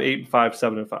 8-5, 8-5,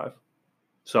 7-5.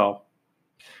 So,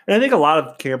 and I think a lot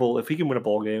of Campbell, if he can win a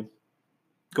bowl game,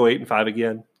 go 8-5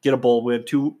 again, get a bowl win,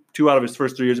 two out of his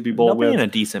first 3 years would be bowl wins. He'll be in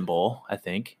a decent bowl, I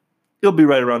think. He'll be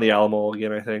right around the Alamo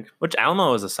again, I think. Which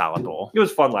Alamo was a solid bowl. It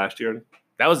was fun last year.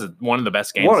 That was one of the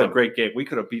best games. What a great game. We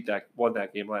could have won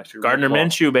that game last year. Gardner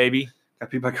Minshew, baby. Got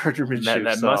beat by Gardner Minshew.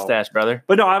 That mustache, brother.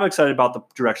 But no, I'm excited about the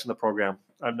direction of the program.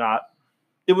 I'm not.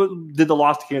 Did the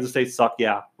loss to Kansas State suck?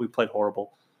 Yeah, we played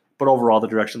horrible. But overall, the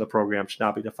direction of the program should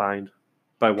not be defined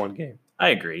by one game. I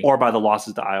agree. Or by the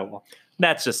losses to Iowa.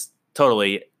 That's just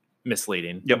totally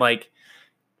misleading. Yep. Like,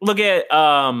 look at,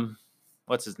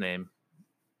 what's his name?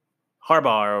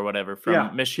 Harbaugh or whatever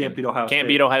from Michigan. Can't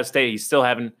beat Ohio State. He's still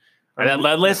having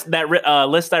that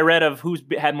list I read of who's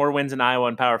had more wins in Iowa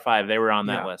and Power 5. They were on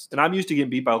that list. And I'm used to getting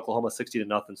beat by Oklahoma 60-0.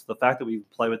 So the fact that we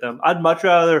play with them, I'd much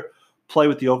rather play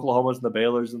with the Oklahomas and the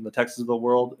Baylors and the Texas of the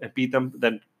world and beat them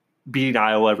than beating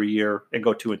Iowa every year and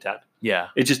go 2-10. Yeah.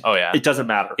 It just it doesn't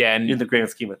matter. Yeah, and in the grand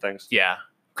scheme of things. Yeah.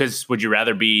 Because would you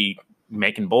rather be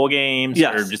making bowl games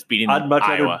or just beating I'd much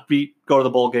Iowa? rather go to the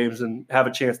bowl games and have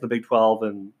a chance in the Big 12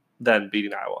 and then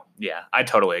beating Iowa. Yeah, I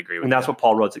totally agree with that. And that's what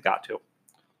Paul Rhodes got to.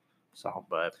 So,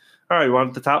 but all right, you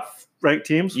want the top ranked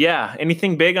teams? Yeah.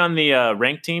 Anything big on the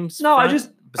ranked teams? No, front,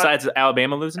 besides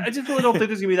Alabama losing? I just really don't think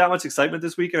there's gonna be that much excitement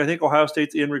this week, and I think Ohio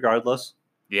State's in regardless.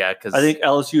 Yeah, because I think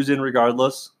LSU's in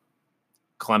regardless.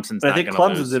 Clemson's. And I think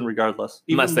Clemson's in regardless,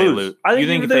 unless they lose. I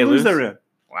think if they lose, they're in.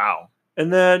 Wow.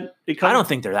 And then I don't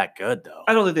think they're that good though.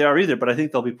 I don't think they are either, but I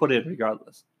think they'll be put in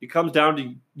regardless. It comes down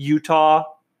to Utah,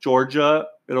 Georgia,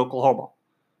 and Oklahoma.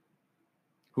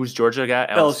 Who's Georgia got?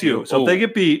 LSU. So if they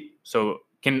get beat. So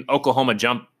can Oklahoma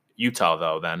jump Utah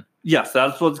though? Then yes,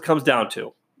 that's what it comes down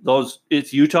to.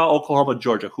 It's Utah, Oklahoma,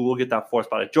 Georgia. Who will get that 4th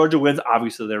spot? If Georgia wins,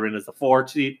 obviously they're in as the 4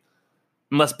 seed.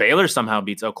 Unless Baylor somehow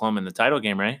beats Oklahoma in the title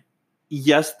game, right?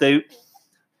 Yes, they.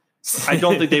 I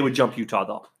don't think they would jump Utah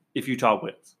though. If Utah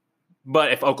wins,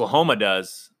 but if Oklahoma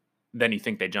does, then you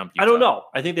think they jump Utah? I don't know.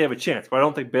 I think they have a chance, but I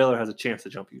don't think Baylor has a chance to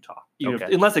jump Utah,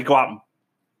 unless they go out and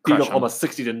beat Oklahoma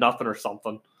 60-0 or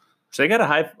something. So they got a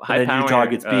high power Utah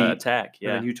gets beat. Attack. Yeah,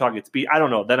 and then Utah gets beat. I don't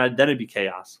know. Then it'd be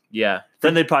chaos. Yeah.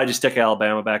 Then they'd probably just stick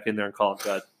Alabama back in there and call it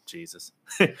good. Jesus.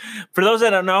 For those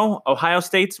that don't know, Ohio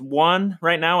State's 1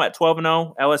 right now at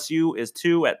 12-0. LSU is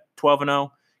 2 at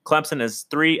 12-0. Clemson is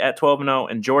 3 at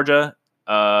 12-0, and Georgia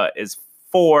is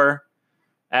 4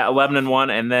 at 11-1.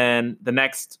 And then the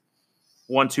next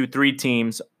 1, 2, 3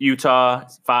 teams: Utah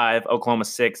 5, Oklahoma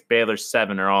 6, Baylor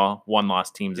 7 are all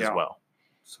 1-loss teams as well.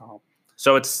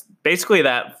 So it's basically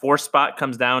that 4th spot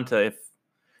comes down to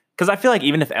because I feel like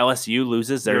even if LSU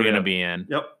loses, they're going to be in.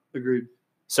 Yep, agreed.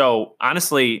 So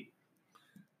honestly,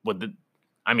 they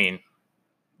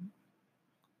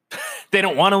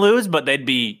don't want to lose, but they'd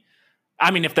be.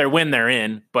 I mean, if they win, they're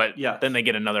in. But then they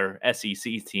get another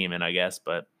SEC team in, I guess.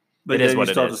 But it is what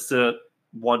it is. Just sit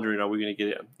wondering, are we going to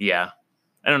get in? Yeah,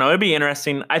 I don't know. It'd be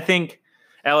interesting. I think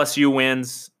LSU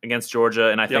wins against Georgia,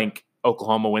 and I think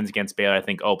Oklahoma wins against Baylor. I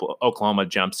think Oklahoma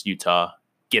jumps Utah,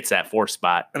 gets that 4th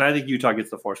spot. And I think Utah gets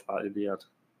the 4th spot in the end.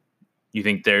 You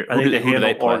think they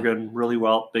handle Oregon really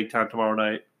well, big time tomorrow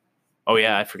night. Oh,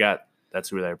 yeah, I forgot. That's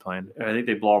who they're playing. And I think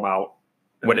they blow them out.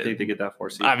 I think they get that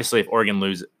 4th seed. Obviously, if Oregon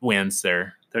wins,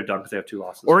 they're done because they have 2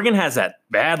 losses. Oregon has that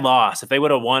bad loss. If they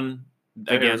would have won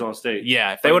against Arizona State.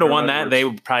 Yeah, if they would have won that, they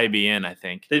would probably be in, I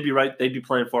think. They'd be right. They'd be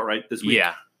playing for it right this week.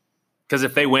 Yeah. Because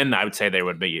if they win, I would say they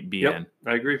would be in.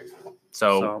 I agree.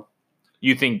 So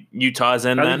you think Utah's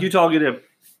in then? I think Utah will get in.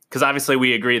 Because obviously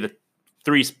we agree the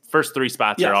first 3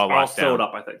 spots are all locked down. All sewed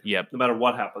up, I think. Yep. No matter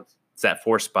what happens. It's that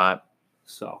 4th spot.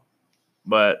 So.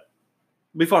 But.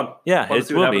 It'll be fun. Yeah, it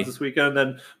will be. This weekend. And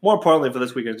then more importantly for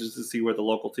this weekend, just to see where the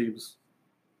local teams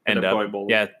end up going bowling.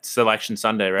 Yeah, Selection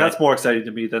Sunday, right? That's more exciting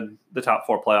to me than the top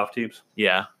 4 playoff teams.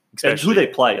 Yeah. And who they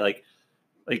play. Like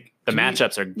the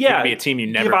matchups are going yeah, to be a team you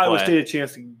never give Iowa play. State a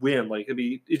chance to win. Like, it'd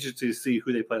be interesting to see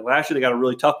who they play. Last year, they got a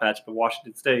really tough matchup in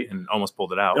Washington State And almost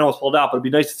pulled it out. and almost pulled out. But it'd be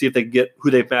nice to see if they get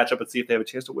who they match up and see if they have a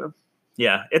chance to win.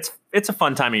 Yeah, it's a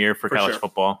fun time of year for college sure.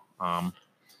 football.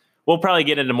 We'll probably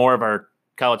get into more of our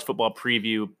college football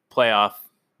preview playoff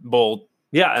bowl.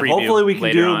 Yeah, and Preview hopefully we can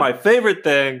later do on. my favorite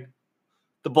thing,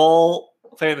 the bowl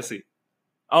fantasy.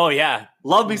 Oh yeah,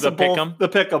 Love me The some bowl, pick'em? the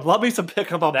pick'em. Love me some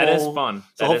pick'em on that bowl. is fun.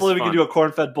 So hopefully we can do a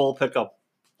corn-fed bowl pick'em.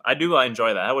 I do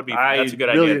enjoy that. That would be. I That's a good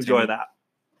really idea. enjoy Timmy. that.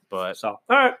 But So, all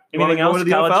right. You wanna anything go else? into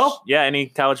the College? NFL? Yeah, any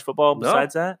college football No.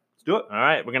 besides that? Let's do it. All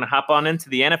right, we're gonna hop on into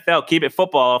the NFL. Keep it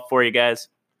football for you guys.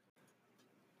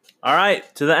 All right,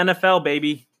 to the NFL,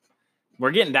 baby. We're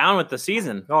getting down with the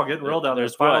season. Oh, getting real down.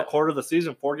 There's There's final what? quarter of the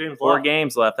season, 4 games Four left.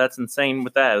 games left. That's insane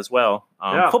with that as well.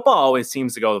 Yeah. Football always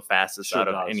seems to go the fastest Sure out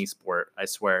of does. any sport. I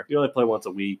swear. You only play once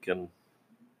a week,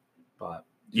 but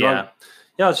Yeah.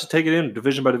 yeah. Let's just take it in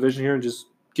division by division here and just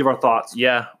give our thoughts.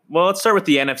 Yeah. Well, let's start with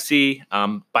the NFC.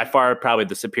 By far, probably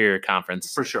the superior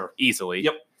conference. For sure. Easily.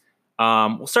 Yep.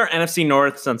 We'll start NFC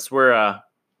North since we're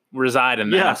reside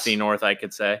in the Yes. NFC North, I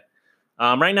could say.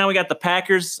 Right now we got the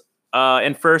Packers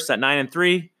in first at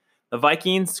 9-3. The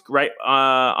Vikings right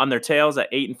on their tails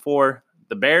at 8-4.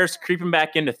 The Bears creeping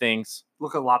back into things,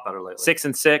 Looking a lot better lately.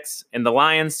 6-6, and the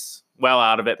Lions well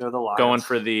out of it, They're the Lions. going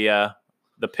for the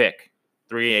pick,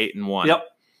 3-8-1. Yep.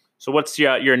 So what's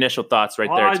your initial thoughts right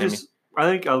Well, there, I Timmy?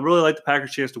 think I really like the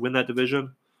Packers' chance to win that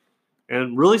division,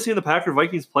 and really seeing the Packers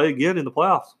Vikings play again in the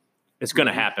playoffs. It's going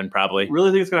to happen probably.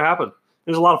 Really think it's going to happen.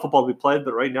 There's a lot of football to be played,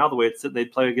 but right now the way it's sitting,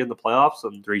 they'd play again in the playoffs,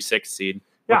 and 3-6 seed,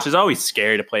 Yeah. which is always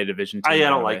scary to play a division team. I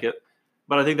don't anyway. like it.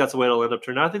 But I think that's the way it'll end up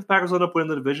turning out. I think the Packers will end up winning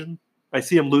the division. I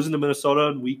see them losing to Minnesota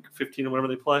in week 15 or whenever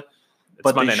they play. It's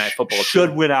But Monday they Night Football.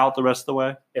 should too. win out the rest of the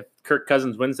way. If Kirk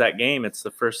Cousins wins that game, it's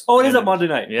the first. Oh, it is win. a Monday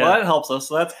night. Yeah. Well, that helps us.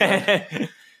 So that's good.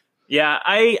 Yeah,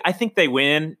 I think they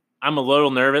win. I'm a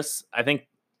little nervous. I think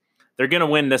they're going to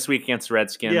win this week against the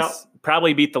Redskins. Yep.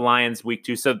 Probably beat the Lions week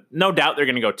 2. So no doubt they're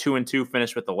going to go 2-2,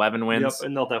 finish with 11 wins. Yep,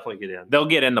 and they'll definitely get in. They'll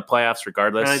get in the playoffs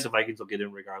regardless. And I think the Vikings will get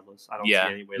in regardless. I don't see Yeah,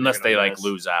 any way they're unless gonna they miss.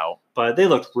 lose out. But they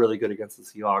looked really good against the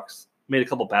Seahawks. Made a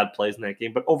couple bad plays in that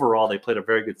game, but overall they played a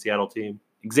very good Seattle team.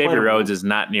 Xavier Played Rhodes is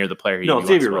not near the player he No, once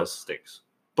Xavier was. Rhodes stinks.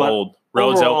 But Old.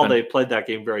 Rhodes overall, open. they played that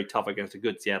game very tough against a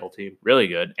good Seattle team. Really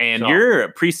good. And So-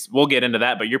 your we'll get into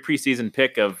that, but your preseason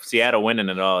pick of Seattle winning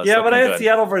it all is Yeah, but I had good.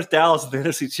 Seattle versus Dallas in the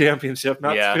NFC Championship.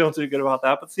 Not Yeah. feeling too good about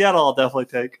that, but Seattle I'll definitely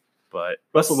take. But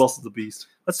Russell Wilson's the beast.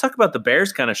 let's talk about the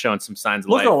Bears kind of showing some signs of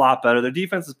Looking a life. lot better. Their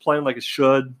defense is playing like it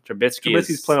should. Trubisky Trubisky's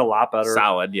is playing a lot better.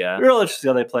 solid, yeah. Real interested to see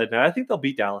how they played now. I think they'll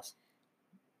beat Dallas.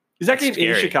 Is that That's game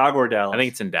in scary. Chicago or Dallas? I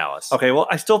think it's in Dallas. Okay, well,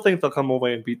 I still think they'll come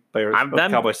away and beat Bears.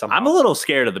 Cowboys somehow. I'm a little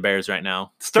scared of the Bears right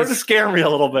now. It's starting to scare me a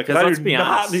little bit because I let's do be not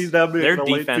honest, need them. their in the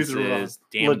late defense season run. is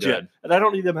damn good. And I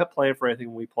don't need them playing for anything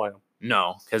when we play them.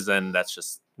 No, because then that's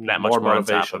just that much More more on top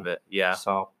motivation. of it. Yeah.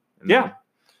 So And yeah. then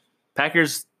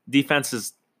Packers defense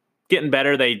is getting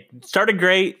better. They started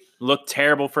great, looked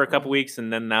terrible for a couple weeks,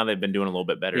 and then now they've been doing a little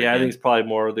bit better. Yeah, I again. think it's probably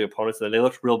more of the opponents. They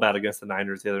looked real bad against the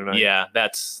Niners the other night. Yeah,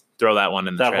 that's throw that one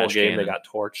in the that whole trash game can. they got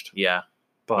torched. Yeah,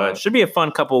 but it But should be a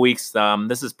fun couple weeks.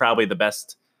 This is probably the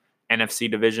best NFC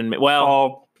division.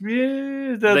 Well,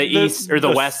 yeah, the East or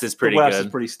the West is pretty the West good.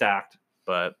 is pretty stacked.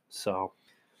 but So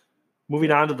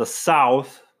moving on to the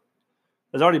South,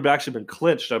 has already actually been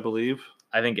clinched, I believe.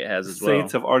 I think it has The as well.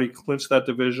 Saints have already clinched that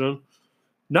division.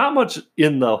 Not much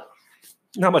in the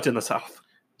South.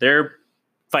 They're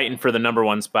fighting for the number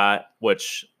one spot,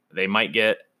 which they might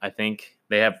get. I think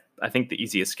they have. I think the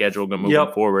easiest schedule moving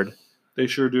Yep. forward. They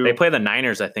sure do. They play the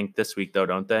Niners, I think, this week though,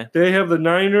 don't they? They have the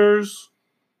Niners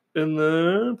and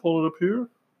then pull it up here.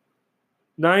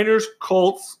 Niners,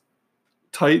 Colts,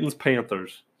 Titans,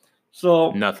 Panthers.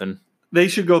 So Nothing. they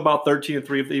should go about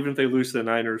 13-3 even if they lose to the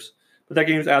Niners. But that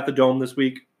game's at the Dome this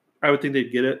week. I would think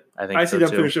they'd get it. I think I so see them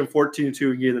too. finishing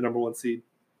 14-2 and getting the number one seed.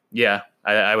 Yeah,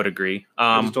 I would agree.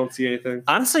 I just don't see anything.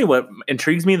 Honestly, what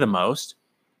intrigues me the most,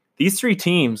 these three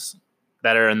teams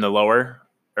that are in the lower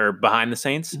or behind the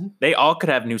Saints, Mhm. they all could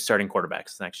have new starting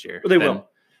quarterbacks next year. They Then will.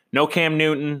 No Cam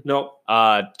Newton. No.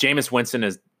 Jameis Winston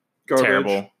is Garbage.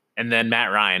 terrible. And then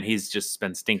Matt Ryan, he's just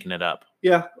been stinking it up.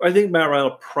 Yeah, I think Matt Ryan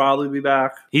will probably be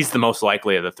back. He's the most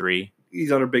likely of the three. He's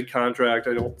under big contract.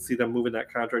 I don't see them moving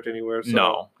that contract anywhere. So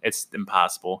No, it's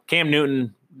impossible. Cam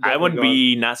Newton, I definitely would gone.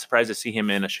 be not surprised to see him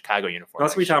in a Chicago uniform.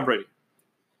 That's be next year. Tom Brady.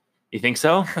 You think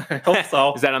so? I hope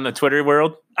so. Is that on the Twitter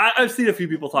world? I've seen a few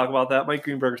people talk about that. Mike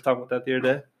Greenberger's talking about that the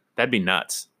other day. That'd be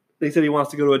nuts. They said he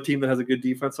wants to go to a team that has a good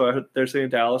defense, so I heard they're saying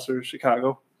Dallas or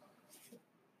Chicago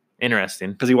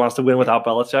Interesting. because he wants to win without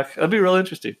Belichick. That'd be real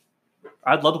interesting.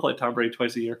 I'd love to play Tom Brady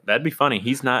twice a year. That'd be funny.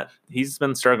 He's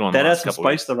been struggling. That the has last some couple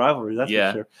spice weeks. to the rivalry, that's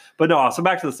Yeah. for sure. But no, so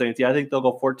back to the Saints. Yeah, I think they'll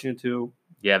go 14-2,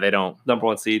 Yeah, they don't. number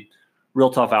 1 seed. Real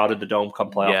tough out at the Dome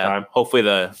come playoff time. Hopefully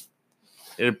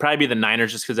it'd probably be the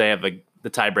Niners just because they have the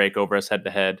tie break over us head to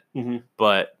head. Mhm.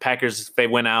 But Packers, if they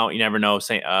win out, you never know.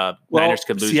 Niners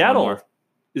could lose Seattle one more.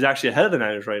 is actually ahead of the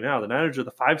Niners right now. The Niners are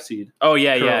the 5 seed. Oh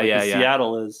yeah, currently, yeah. 'cause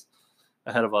Seattle is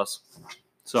ahead of us.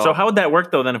 So how would that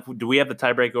work though? Then, do we have the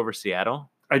tie break over Seattle?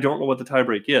 I don't know what the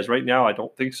tiebreak is right now. I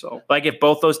don't think so. Like if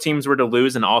both those teams were to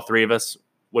lose and all three of us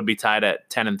would be tied at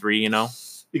 10-3, you know?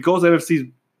 It goes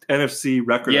NFC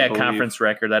record. I Yeah, believe. conference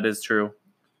record. That is true.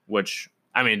 Which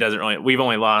I mean, it doesn't really. We've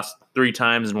only lost 3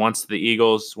 times, and once to the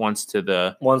Eagles, once to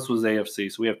the Once was AFC,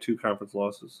 so we have 2 conference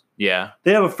losses. yeah.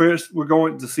 They have we're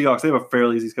going to Seahawks. They have a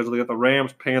fairly easy schedule. They got the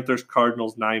Rams, Panthers,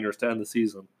 Cardinals, Niners to end the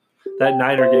season. That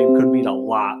Niner game could mean a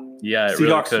lot. Yeah, it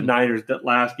really Seahawks could. Niners, that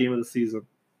last game of the season,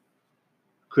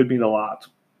 could mean a lot.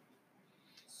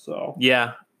 So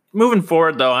Yeah. Moving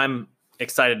forward, though, I'm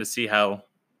excited to see how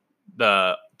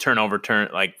the turnover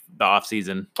like the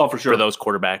offseason for sure. for those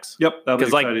quarterbacks. Yep, that was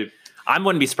 'Cause, like, exciting. I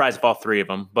wouldn't be surprised if all 3 of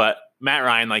them, but Matt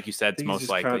Ryan, like you said, I it's think most his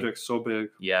likely. contract's so big,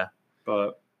 Yeah.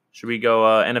 but Should we go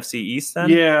NFC East then?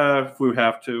 yeah, if we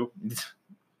have to,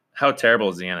 How terrible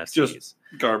is the NFC Just East?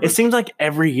 garbage. It seems like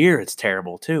every year it's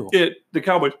terrible too. The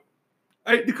Cowboys.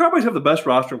 The Cowboys have the best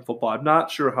roster in football. I'm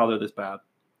not sure how they're this bad.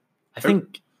 I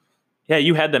think, yeah,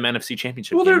 you had them NFC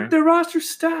Championship Well, game, right? their roster's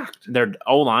stacked. Their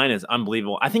O-line is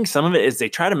unbelievable. I think some of it is they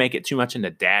try to make it too much into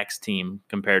Dak's team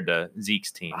compared to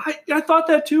Zeke's team. I thought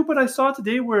that too, but I saw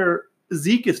today where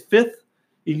Zeke is 5th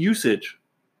in usage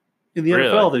in the Really?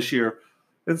 NFL this year.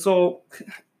 And so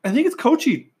I think it's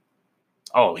coaching.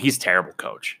 Oh, he's a terrible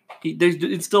coach. It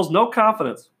instills no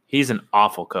confidence. He's an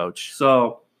awful coach.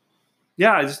 So,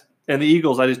 yeah, and the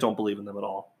Eagles, I just don't believe in them at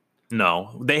all.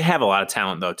 No, they have a lot of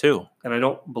talent though too. And I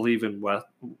don't believe in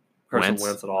Carson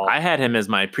Wentz at all. I had him as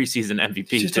my preseason MVP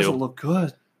he just too. doesn't look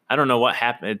good. I don't know what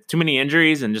happened. Too many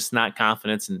injuries and just not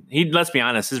confidence. And let's be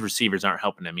honest, his receivers aren't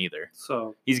helping him either.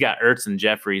 So, He's got Ertz and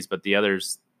Jeffries, but the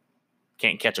others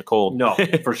can't catch a cold. no,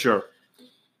 for sure.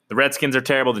 The Redskins are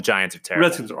terrible. The Giants are terrible.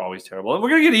 Redskins are always terrible. And we're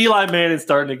going to get Eli Manning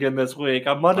starting again this week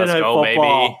on Monday Let's Night go,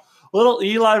 Football. baby. Little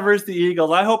Eli versus the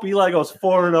Eagles. I hope Eli goes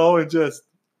 4-0 and just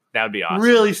That would be awesome.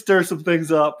 really stir some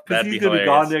things up because That'd he's be going to be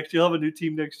hilarious. gone next year. He'll have a new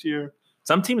team next year.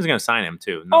 Some teams are going to sign him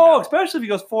too. no doubt. Especially if he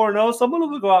goes 4-0. Someone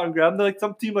will go out and grab him. Like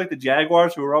some team like the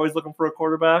Jaguars who are always looking for a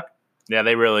quarterback. Yeah,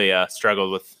 they really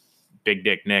struggled with Big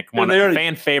Dick Nick, And one they already-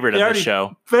 fan favorite they of already- the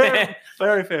show.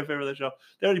 Very fan favorite of the show.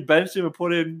 They already benched him and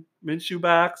put in Minshew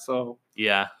back. So,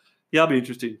 Yeah, yeah, it'll be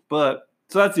interesting. But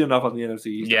so that's enough on the NFC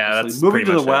East. Yeah, obviously. that's moving pretty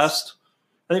to the much us. West.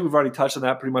 I think we've already touched on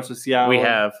that pretty much with Seattle. we and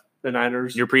have the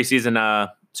Niners. your preseason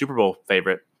Super Bowl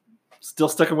favorite. Still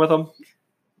sticking with them.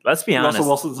 Let's be honest. Russell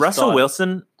Wilson's a Russell stud.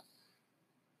 Wilson,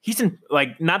 he's in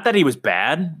not that he was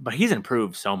bad, but he's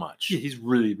improved so much. Yeah, he's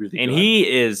really, really And good. he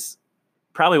is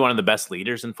probably one of the best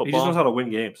leaders in He just football. knows how to win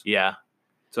games. Yeah.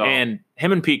 So And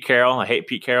him and Pete Carroll, I hate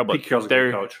Pete Carroll, but Pete Carroll's a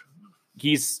they're good coach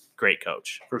he's great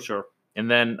coach. for sure. And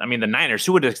then I mean the Niners,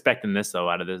 who would have expected this though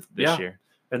out of this Yeah. year?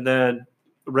 And then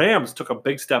Rams took a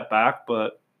big step back,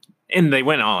 but And they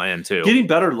went all in too. getting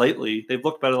better lately. They've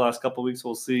looked better the last couple of weeks.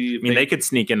 We'll see. If I mean, they could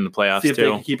sneak in the playoffs see if they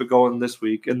too. can keep it going this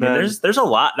week. And I mean, then there's a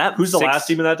lot. That who's the six- last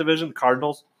team in that division? The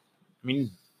Cardinals. I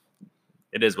mean,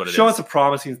 it is what it Showing is. some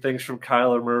promising things from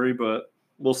Kyler Murray, but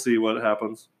we'll see what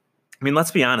happens. I mean,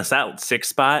 let's be honest. That 6th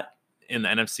spot in the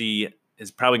NFC is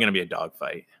probably going to be a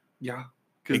dogfight. Yeah,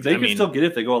 because I they can mean- still get it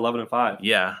if they go 11-5.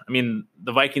 Yeah, I mean,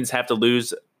 the Vikings have to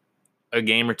lose a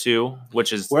game or two,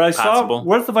 which is Where I possible. saw,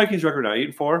 what's the Vikings record now?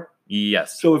 8-4.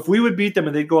 Yes. So if we would beat them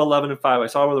and they'd go 11-5, I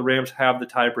saw where the Rams have the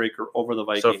tiebreaker over the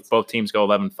Vikings. So if both teams go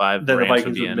 11-5, then the Rams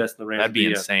Vikings be would in. miss and the Rams That'd be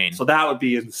in. insane. So that would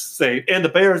be insane. And the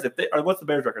Bears, if they what's the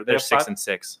Bears record? They're have 6 5? and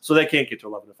 6. So they can't get to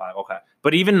 11-5. Okay.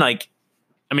 But even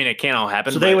I mean, it can't all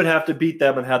happen. So they but would have to beat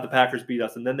them and have the Packers beat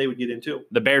us, and then they would get in too.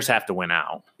 the Bears have to win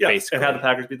out. Basically. and have the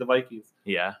Packers beat the Vikings,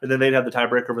 Yeah. and then they'd have the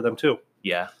tiebreaker over them too.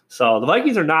 Yeah. So the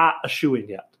Vikings are not a shoo-in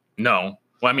yet. No.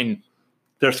 Well, I mean,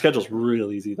 Their schedule's real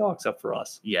easy though, except for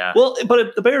us. yeah. Well, but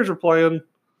if the Bears are playing,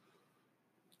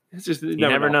 it's just you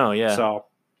never know. Yeah. So,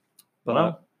 but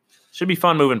Well, should be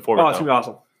fun moving forward. it's though. gonna be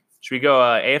awesome. Should we go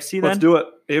AFC then? Let's do it.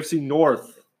 AFC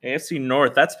North. AFC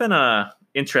North. That's been a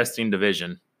interesting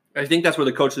division, I think that's where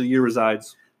the coach of the year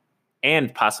resides.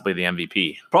 and possibly the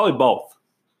MVP. Probably both.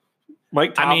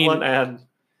 Mike I mean, Tomlin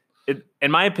and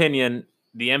In my opinion,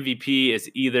 the MVP is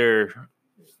either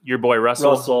your boy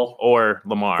Russell, Russell. or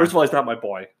Lamar. First of all, he's not my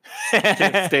boy.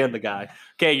 Can't stand the guy.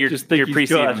 Okay, your Just think he's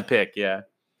preseason good. pick, yeah.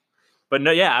 But no,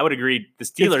 yeah, I would agree. The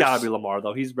It's Steelers. got to be Lamar,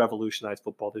 though. He's revolutionized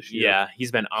football this year. Yeah, he's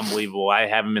been unbelievable. I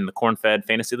have him in the Corn-Fed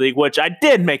Fantasy League, which I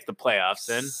did make the playoffs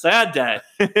in. Sad day.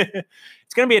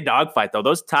 It's going to be a dogfight, though.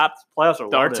 Those Playoffs are our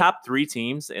loaded. top 3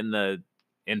 teams in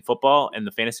football in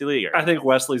the Fantasy League. I think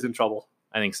Wesley's in trouble.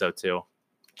 I think so too.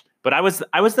 But I was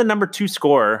the number 2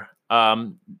 scorer.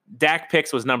 Dak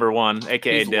Picks was number 1,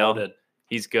 aka He's Dill. loaded.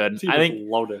 He's good. Team is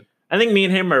loaded. I think me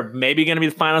and him are maybe going to be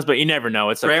the finals, but you never know.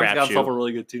 It's a Graham's got himself a crapshoot.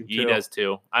 really good team, too. He does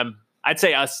too. I'd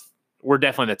say us. We're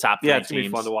definitely the top 3 Yeah, it's going to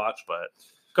teams. be fun to watch. But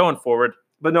going forward,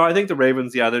 But no, I think the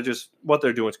Ravens, they're just, what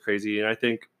they're doing is crazy. And I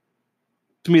think,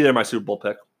 to me, they're my Super Bowl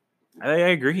pick. I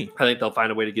agree. I think they'll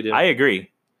find a way to get in. I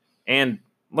agree. And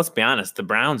let's be honest, the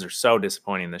Browns are so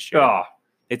disappointing this year. Oh,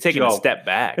 They've taken a Joe. step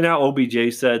back. and now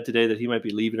OBJ said today that he might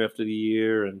be leaving after the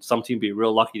year, and some team be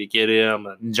real lucky to get him.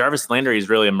 And And Jarvis Landry has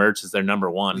really emerged as their number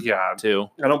 1, yeah, too.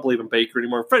 I don't believe in Baker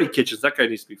anymore. Freddie Kitchens, that guy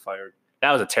needs to be fired.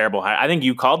 That was a terrible hire. I think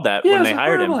you called that when it's they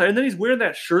hired him. horrible. And then he's wearing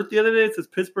that shirt the other day. It says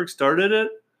Pittsburgh started it.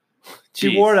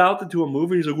 Jeez. He wore it out to a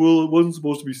movie. He's like, well, it wasn't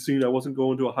supposed to be seen. I wasn't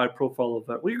going to a high-profile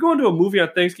event. Well, you're going to a movie on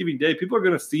Thanksgiving Day. People are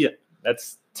going to see it.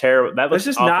 That's terrible. That That's looks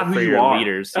just awful not who for you your are.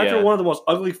 leaders. After Yeah, one of the most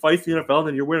ugly fights in the NFL,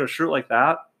 then you're wearing a shirt like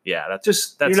that. yeah, that's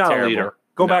You're not terrible. a leader.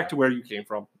 Go No. back to where you came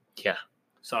from. Yeah.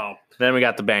 So Then we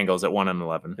got the Bengals at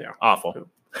 1-11. Yeah. Awful.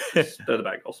 they're the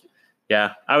Bengals.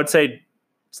 Yeah, I would say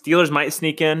Steelers might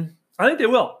sneak in. I think they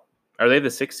will. Are they the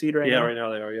 6th seed right now? Right now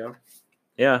they are. Yeah,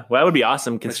 Yeah, well, that would be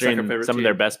awesome second considering favorite some of team.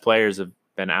 their best players have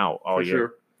been out all for year.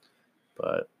 sure.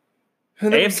 But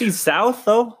And then- AFC South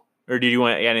though, or did you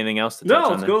want to add anything else to touch No, on?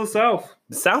 let's there? go to the South.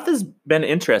 The South has been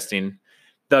interesting.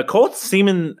 The Colts seem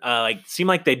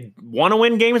like they want to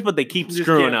win games, but they keep Just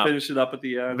screwing can't up. Finish it up at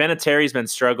the end. Vinatieri's been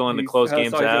struggling to close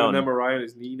games He's got out. an and- MRI on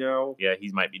his knee now. Yeah, he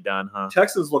might be done, huh?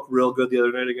 Texans look real good the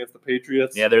other night against the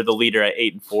Patriots. Yeah, they're the leader at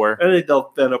 8-4. I think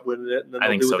they'll end up winning it, and then I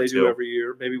they'll think do what so, they too. do every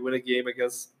year. Maybe win a game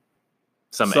against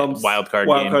Some some wild card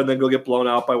wild game. card, and then go get blown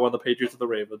out by one of the Patriots or the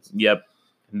Ravens. Yep.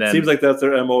 And then Seems like that's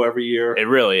their MO every year. it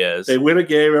really is. They win a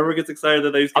game, everyone gets excited,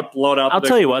 then they just get blown out. I'll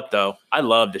tell you what, though, I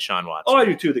love Deshaun Watson. Oh, I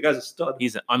do too. The guy's a stud.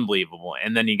 He's unbelievable.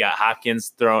 And then you got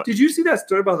Hopkins throwing. Did you see that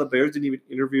story about the Bears didn't even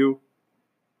interview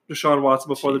Deshaun Watson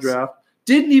before the Jeez. draft?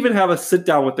 Didn't even have a sit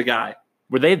down with the guy.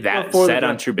 Were they that before the set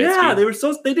on draft. Trubisky?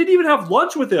 Yeah, they didn't even have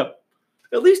lunch with him.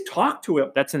 At least talk to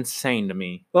him. That's insane to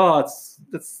me. Oh, it's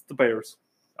the Bears.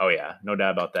 Oh yeah, no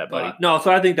doubt about that, buddy. No,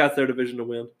 so I think that's their division to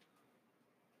win.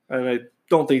 And I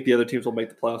don't think the other teams will make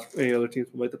the playoffs. Any other teams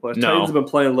will make the playoffs. No. Titans have been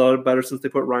playing a lot better since they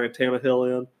put Ryan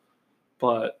Tannehill in,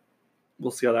 but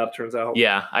we'll see how that turns out.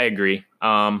 Yeah, I agree.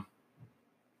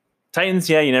 Titans,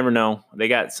 yeah, you never know. They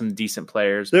got some decent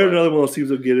players. They're but another one of those teams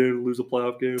that get in and lose a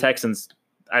playoff game. Texans,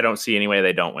 I don't see any way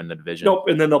they don't win the division. Nope,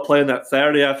 and then they'll play in that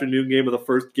Saturday afternoon game of the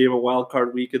first game of Wild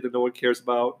Card Weekend that no one cares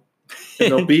about.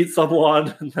 And they'll beat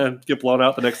someone and then get blown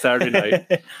out the next Saturday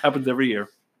night. Happens every year.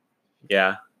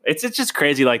 Yeah, it's just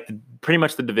crazy. Like pretty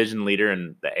much the division leader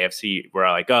in the AFC, we're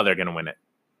like, oh, they're gonna win it.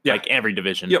 Yeah. Like every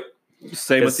division. Yep.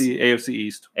 Same with This- the AFC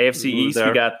East. AFC East, we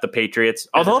there. got the Patriots.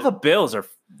 Although the Bills are,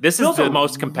 this Bills is the are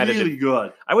most competitive. Really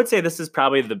good. I would say this is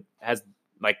probably has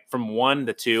like from 1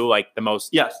 to 2, like the most.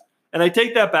 Yes. And I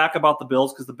take that back about the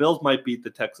Bills because the Bills might beat the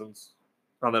Texans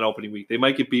on that opening week. They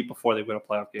might get beat before they win a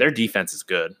playoff game. Their defense is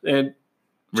good. and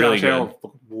Really Josh good. Allen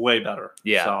looked way better.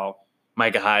 Yeah. So,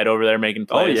 Micah Hyde over there making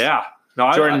plays. oh yeah.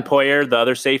 No, Jordan Poyer, the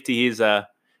other safety, he's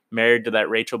married to that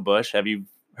Rachel Bush. Have you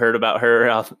heard about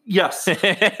her? yes.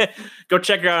 Go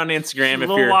check her out on Instagram She's a if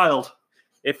little wild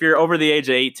if you're over the age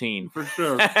of 18. for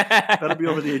sure. Better be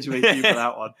over the age of 18 for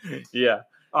that one. Yeah,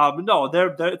 But no,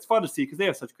 they're it's fun to see because they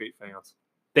have such great fans.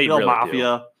 they Bill really do.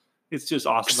 Mafia. It's just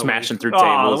awesome. the way Smashing they- through Oh,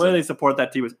 tables the way and- they support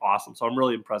that team is awesome. So I'm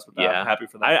really impressed with that. Yeah. I'm happy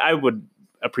for that. I would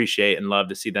appreciate and love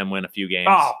to see them win a few games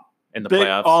Oh, in the big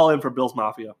playoffs. all in for Bills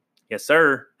Mafia. Yes,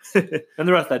 sir. And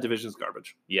the rest of that division is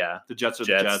garbage. Yeah, The Jets are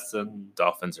Jets. the Jets and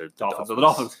Dolphins are the Dolphins are the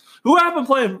Dolphins. Who have been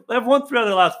playing? They've won 3 out of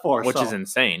their last 4. which so is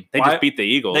insane. They Why- just beat the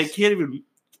Eagles. They can't even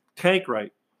tank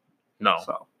right. No,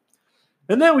 So,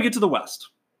 and then we get to the West.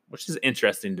 which is an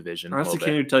interesting division. a Honestly, little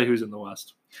can't bit. even tell you who's in the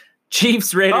West.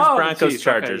 Chiefs, Raiders, Oh, the Broncos, Chiefs.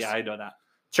 Okay, Chargers. yeah, I know that.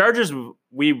 Chargers,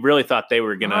 we really thought they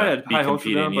were I gonna had be high hopes for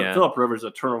them, competing. but Yeah, Philip Rivers is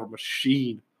a turnover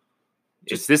machine.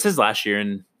 this is last year,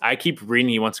 and I keep reading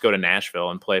he wants to go to Nashville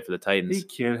and play for the He Titans.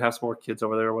 can't have some more kids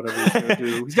over there or whatever he's going to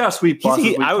do. He's got a sweet He's- bus. as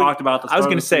he- we I would- talked about. At the I was start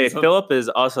going of to the say season. Philip is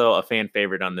also a fan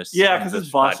favorite on this. Yeah, on because this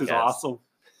his bus is podcast. awesome.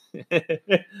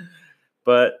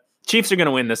 But Chiefs are going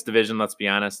to win this division. Let's be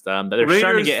honest. They're starting to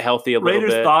Raiders- get healthy a little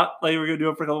Raiders bit. thought like we were going to do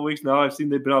it for a couple of weeks. Now I've seen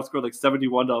they've been outscored like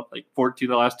 71 to like 14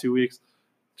 the last 2 weeks.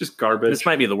 Just garbage. This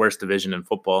might be the worst division in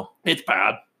football. It's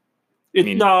bad. It's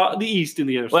mean- no the East and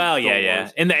the NFC. Well, still yeah.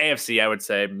 worse. In the AFC, I would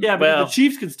say. Yeah, but well, the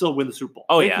Chiefs can still win the Super Bowl.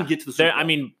 oh They yeah, can get to the Super Bowl. I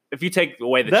mean, if you take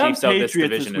away the Them Chiefs out of this Patriots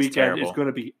division, this it's weekend terrible. is going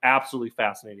to be absolutely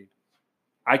fascinating.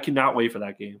 I cannot wait for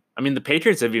that game. I mean, the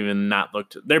Patriots have even not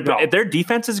looked. Their No.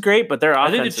 defense is great, but their I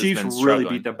offense think the Chiefs has been really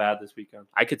struggling. beat them bad this weekend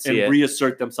I could and see it.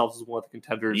 reassert themselves as one of the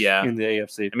contenders Yeah. in the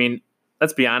AFC. I mean,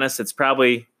 let's be honest. It's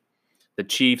probably the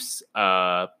Chiefs,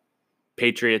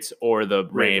 Patriots, or the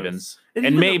Ravens, and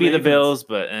even maybe the Ravens- Bills.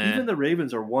 But Even the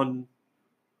Ravens are one.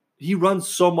 He runs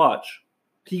so much.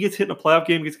 He gets hit in a playoff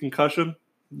game, gets concussion.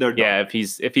 They're done. yeah,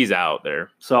 if he's out there,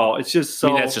 So it's just so.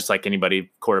 I mean, that's just like anybody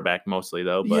quarterback mostly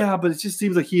though. But yeah, but it just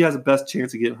seems like he has the best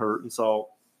chance of getting hurt, and so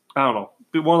I don't know.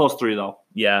 Be one of those three though.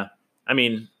 yeah, I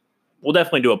mean, we'll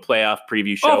definitely do a playoff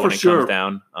preview show for when it sure. comes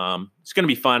down. It's going to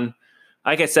be fun.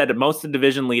 Like I said, most of the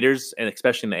division leaders, and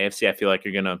especially in the AFC, I feel like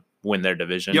you're going to win their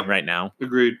division Yep. right now.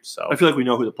 Agreed. So I feel like we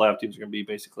know who the playoff teams are going to be.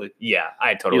 Basically, yeah,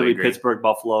 I it'll totally be agree. Pittsburgh,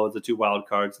 Buffalo, the two wild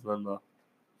cards, and then the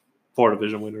 4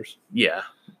 division winners. Yeah.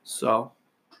 So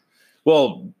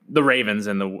Well, the Ravens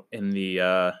in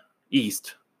the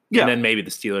East, yeah, and then maybe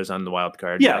the Steelers on the wild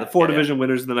card. yeah, the 4 division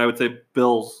winners, and then I would say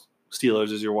Bills,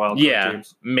 Steelers is your wild card Yeah,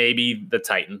 teams. maybe the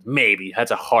Titans. Maybe that's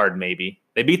a hard maybe.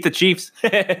 They beat the Chiefs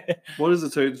What is the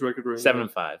Titans' record right now?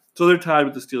 7-5. So they're tied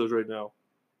with the Steelers right now.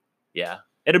 Yeah,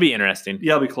 it'll be interesting.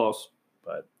 Yeah, it'll be close.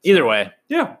 But either way,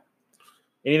 Yeah.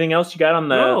 anything else you got on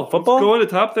the No, football? Let's go into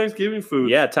top Thanksgiving food.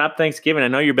 Yeah, top Thanksgiving. I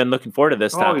know you've been looking forward to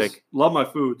this topic. Love my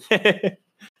food.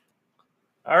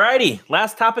 All righty,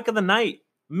 last topic of the night.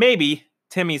 Maybe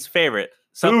Timmy's favorite,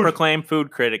 self-proclaimed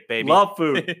food critic, baby. Love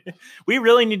food. We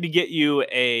really need to get you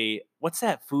what's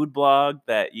that food blog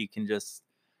that you can just,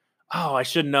 oh, I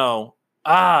should know.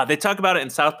 They talk about it in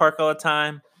South Park all the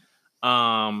time.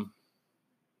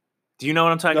 Do you know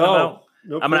what I'm talking about?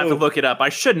 No I'm going to have to clue. look it up. I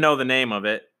should know the name of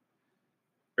it.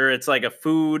 Or it's like a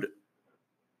food.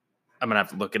 I'm going to have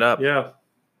to look it up. Yeah.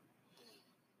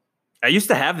 I used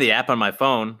to have the app on my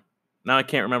phone. Now I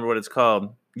can't remember what it's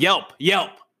called. Yelp.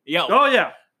 Oh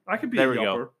yeah. I could be There a we go.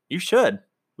 Yelper. You should.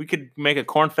 We could make a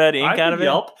corn-fed ink I out could of it.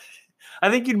 Yelp.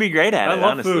 I think you'd be great at I it,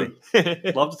 love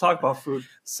honestly. Love to talk about food.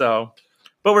 So,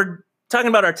 but we're talking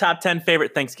about our top 10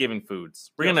 favorite Thanksgiving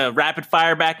foods. We're Yes. going to rapid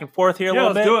fire back and forth here a Yeah,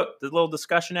 little let's bit. do it. The little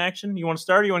discussion action. You want to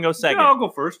start or you want to go second? Yeah, I'll go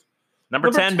first. Number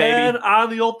 10, baby. on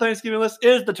the old Thanksgiving list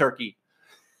is the turkey.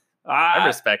 I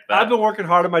respect that. I've been working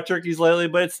hard on my turkeys lately,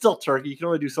 but it's still turkey. You can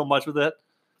only do so much with it.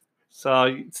 So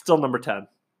it's still number 10.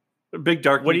 A big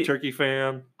dark What do meat you- turkey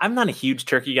fan. I'm not a huge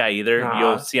turkey guy either. Nah.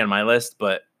 You'll see on my list,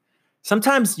 but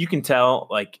sometimes you can tell,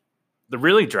 like, the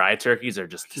really dry turkeys are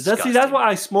just disgusting. That's why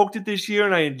I smoked it this year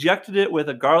and I injected it with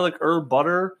a garlic herb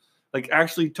butter. Like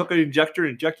actually took an injector,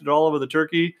 injected it all over the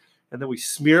turkey, and then we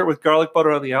smear it with garlic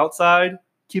butter on the outside.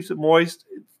 Keeps it moist.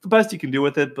 It's the best you can do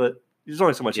with it, but there's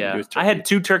only so much you can do Yeah, with turkey. I had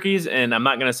 2 turkeys, and I'm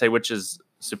not going to say which is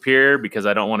superior because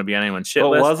I don't want to be on anyone's shit Oh,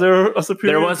 list. was there a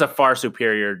superior? There was a far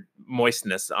superior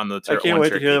moistness on the I turkey. can't wait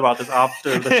to hear about this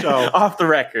after the show. Off the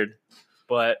record.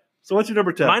 But So what's your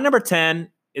number 10? my number 10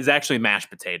 is actually mashed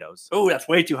potatoes. Oh, that's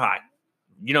way too high.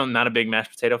 You know, I'm not a big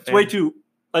mashed potato It's fan. way too.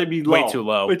 I mean, Way low. too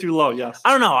low. Way too low. Yes.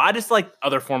 I don't know. I just like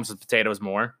other forms of potatoes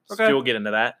more. Okay. So we'll get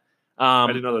into that. I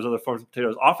didn't know there's other forms of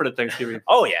potatoes offered at Thanksgiving.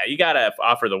 Oh yeah, you gotta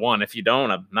offer the one. If you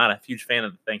don't, I'm not a huge fan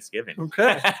of Thanksgiving.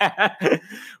 Okay.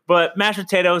 But mashed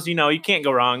potatoes, you know, you can't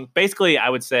go wrong. Basically, I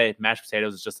would say mashed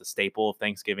potatoes is just a staple of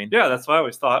Thanksgiving. Yeah, that's what I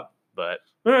always thought. But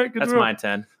All right, good that's to know. my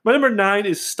 10. My number 9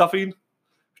 is stuffing.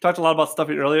 We talked a lot about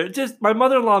stuffing earlier. It just my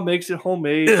mother-in-law makes it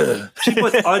homemade. She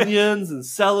puts onions and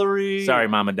celery. Sorry,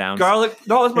 Mama Downs. Garlic.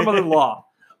 No, that's my mother-in-law.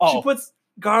 She Oh, puts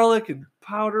garlic and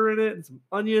powder in it and some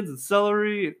onions and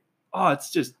celery. Oh,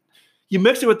 it's just you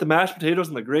mix it with the mashed potatoes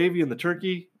and the gravy and the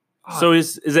turkey. Oh, so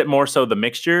is it more so the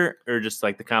mixture or just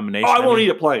like the combination? I won't eat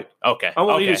it plain. Okay. I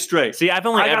won't okay. eat it straight. See, I've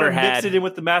only I gotta ever mix had it in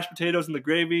with the mashed potatoes and the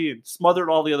gravy and smother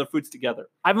all the other foods together.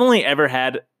 I've only ever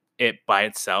had it by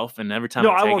itself, and every time No,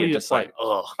 I I take won't it, eat it just like,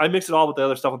 ugh. I mix it all with the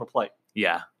other stuff on the plate.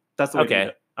 Yeah. That's the way to eat Okay.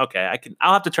 it. Okay.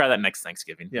 I'll have to try that next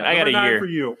Thanksgiving. Yeah, I got number a 9 year. for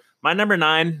you. My number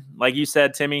 9, like you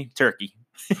said, Timmy, turkey.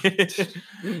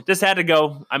 Just had to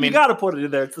go. I mean, you got to put it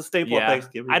in there. It's the staple yeah, of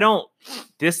Thanksgiving. I don't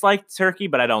dislike turkey,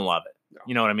 but I don't love it. No.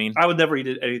 You know what I mean? I would never eat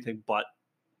it anything but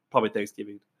probably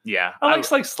Thanksgiving. Yeah. I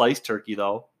like sliced turkey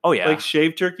though. Oh yeah. Like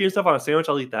shaved turkey and stuff on a sandwich.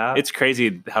 I'll eat that. It's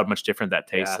crazy how much different that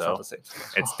yeah, tastes. it's not though the same.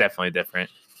 it's definitely different.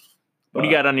 What do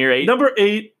you But got on your 8? Number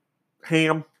 8,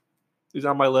 ham is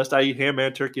on my list. I eat ham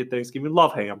and turkey at Thanksgiving.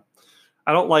 Love ham.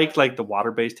 I don't like the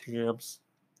water based hams,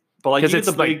 but like 'Cause you it's,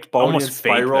 get the big like, bony almost and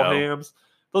fake, spiral though. hams.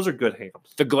 Those are good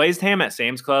hams. The glazed ham at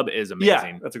Sam's Club is Yeah,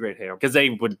 amazing that's a great ham. because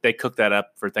they cook that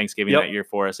up for Thanksgiving Yep. that year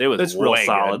for us. It was It's real way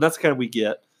solid. good. That's the kind we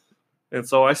get. And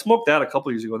so I smoked that a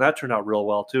couple years ago, and that turned out real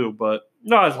well too. But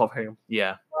no, I just love ham,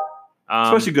 Yeah.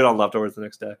 especially good on leftovers the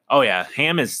next day. Oh yeah,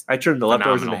 ham is I turned the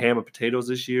leftovers into phenomenal. ham and potatoes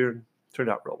this year, and turned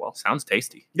out real well. sounds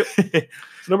tasty. So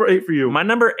number 8 for you. My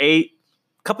number 8.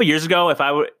 A couple years ago,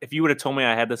 if you would have told me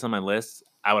I had this on my list,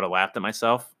 I would have laughed at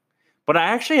myself. But I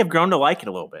actually have grown to like it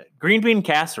a little bit. Green bean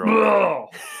casserole.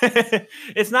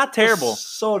 It's not terrible.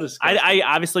 So disgusting. I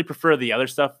obviously prefer the other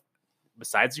stuff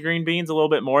besides the green beans a little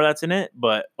bit more that's in it,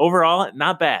 but overall,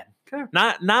 not bad. Okay.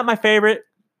 Not my favorite,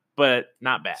 but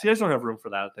not bad. See, I just don't have room for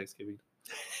that at Thanksgiving.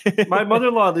 My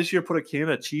mother-in-law this year put a can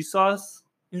of cheese sauce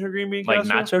in her green bean Like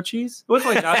casserole. nacho cheese? It was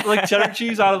like cheddar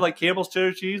cheese out of like Campbell's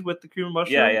cheddar cheese with the cream and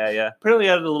mushroom. Yeah. Apparently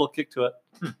added a little kick to it.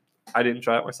 I didn't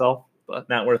try it myself, but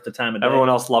Not worth the time of day. everyone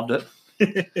else loved it.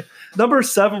 Number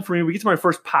 7 for me, we get to my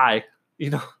first pie.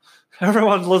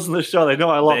 Everyone listening to the show, they know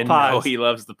I love They know pies. he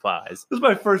loves the pies. This is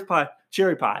my first pie,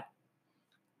 cherry pie.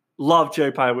 Love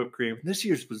cherry pie whipped cream. This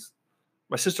year's was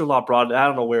my sister-in-law brought it. I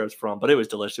don't know where it's from, but it was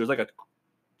delicious. It was like a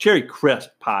cherry crisp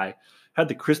pie. Had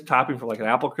the crisp topping from like an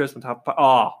apple crisp on top of pie.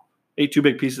 Oh, ate 2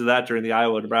 big pieces of that during the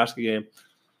Iowa-Nebraska game.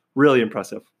 Really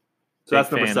impressive. So Big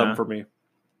that's number fan, 7 huh? for me.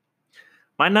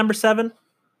 My number 7,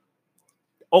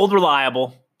 old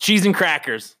reliable, cheese and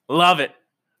crackers. Love it.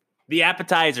 The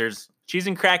appetizers, cheese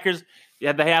and crackers.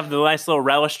 Yeah, they have the nice little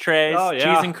relish trays. Oh,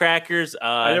 yeah. Cheese and crackers.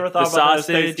 I never thought the about that as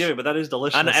sausage. Thanksgiving, but that is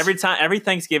delicious. And every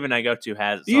Thanksgiving I go to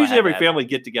has. so I Usually have every that. family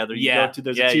get together. You Yeah. go to,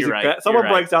 there's Yeah, a cheese you're and right. someone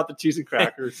You're right. breaks out the cheese and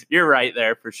crackers. You're right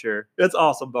there for sure. It's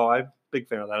awesome, though. I'm a big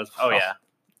fan of that as well. Oh yeah.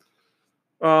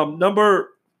 Number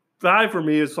 5 for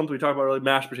me is something we talked about earlier,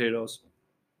 mashed potatoes.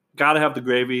 Got to have the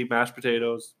gravy, mashed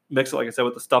potatoes. Mix it, like I said,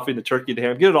 with the stuffing, the turkey, the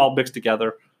ham. Get it all mixed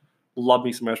together. Love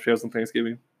me some mashed potatoes on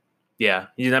Thanksgiving. Yeah.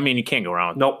 I mean, you can't go wrong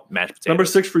with Nope. mashed potatoes. Number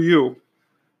 6 for you.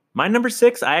 My number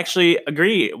 6, I actually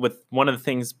agree with one of the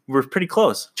things. We're pretty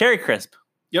close. Cherry crisp.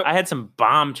 Yep. I had some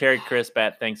bomb cherry crisp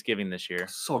at Thanksgiving this year.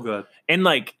 So good. And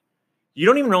like, you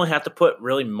don't even really have to put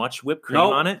really much whipped cream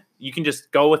Nope. on it. You can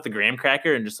just go with the graham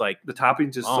cracker and just like, The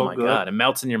topping's just oh so my good. God, it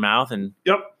melts in your mouth. And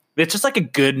Yep. it's just like a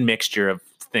good mixture of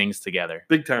things together.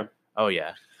 Big time. Oh,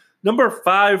 yeah. Number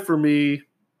 5 for me,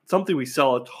 something we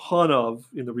sell a ton of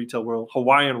in the retail world,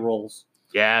 Hawaiian rolls.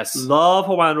 Yes. Love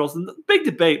Hawaiian rolls. And big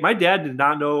debate. My dad did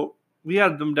not know. We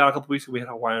had them down a couple weeks ago. We had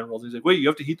Hawaiian rolls. He's like, wait, you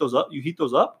have to heat those up? You heat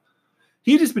those up?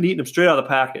 He just been eating them straight out of the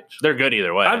package. They're good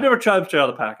either way. I've never tried them straight out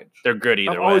of the package. They're good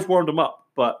either I've way. always warmed them up,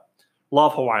 but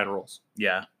love Hawaiian rolls.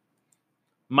 Yeah.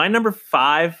 My number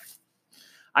 5,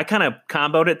 I kind of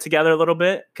comboed it together a little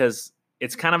bit because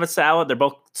it's kind of a salad. They're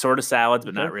both sort of salads,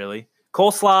 but not Okay. really.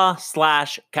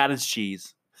 Coleslaw / cottage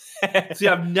cheese. See,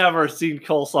 I've never seen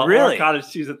coleslaw Really? or cottage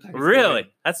cheese at Thanksgiving.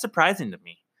 Really? That's surprising to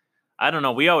me. I don't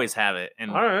know. We always have it.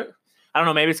 And All right. I don't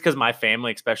know. Maybe it's because my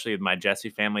family, especially my Jesse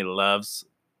family, loves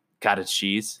cottage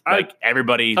cheese. I- Like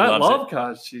everybody I loves love it.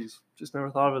 cottage cheese. Just never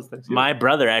thought of it as Thanksgiving. My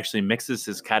brother actually mixes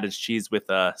his cottage cheese with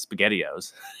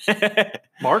SpaghettiOs.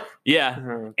 Mark? Yeah.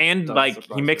 Uh, And Doesn't like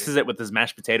surprise he me. mixes it with his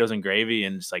mashed potatoes and gravy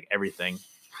and just like everything.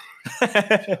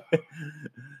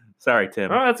 Sorry,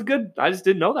 Tim. All right, that's good. I just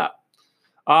didn't know that.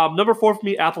 Number 4 for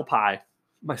me, apple pie.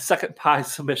 My second pie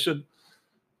submission.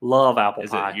 Love apple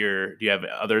Is pie. it do you have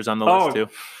others on the Oh, list too?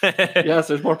 Yes,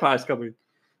 there's more pies coming.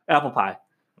 Apple pie.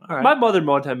 All right. My mother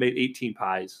one time made 18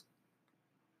 pies.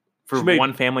 For she made-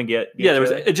 one family get Yeah, there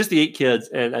was together? just the 8 kids,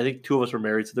 and I think 2 of us were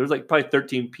married, so there was like probably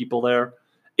 13 people there.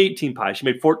 18 pies. She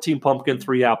made 14 pumpkin,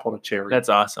 3 apple, and a cherry. That's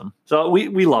awesome. So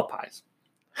we love pies.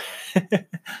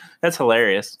 That's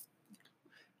hilarious.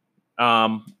 What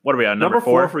are we on? Number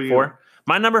four for you. 4?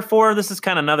 My number 4, this is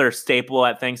kind of another staple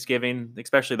at Thanksgiving,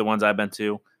 especially the ones I've been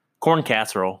to. Corn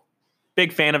casserole.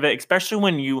 Big fan of it, especially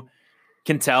when you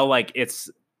can tell like it's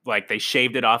like they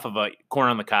shaved it off of a corn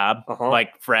on the cob, Uh-huh.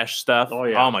 like fresh stuff. Oh,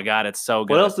 yeah. Oh my God, it's so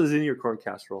good. What else is in your corn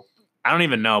casserole? I don't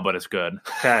even know, but it's good.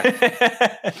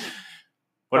 Okay.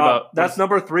 What about that's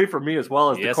number 3 for me as well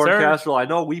as the Yes, corn sir. casserole. I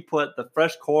know we put the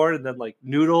fresh corn and then like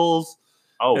noodles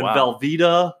Oh and wow.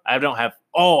 Velveeta. I don't have.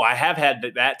 Oh, I have had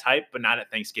that type, but not at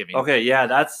Thanksgiving. Okay, yeah,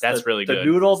 that's really the good.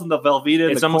 noodles and the Velveeta.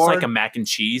 And It's the almost corn. like a mac and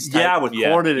cheese. Type. Yeah, with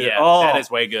corn in it. Yeah, Oh. that is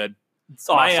way good. It's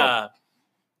awesome.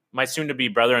 My soon-to-be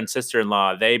brother and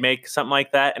sister-in-law, they make something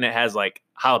like that, and it has like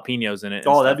jalapenos in it. and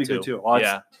Oh, stuff, that'd be good too. Oh,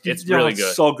 yeah, it's really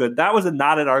good. So good. That was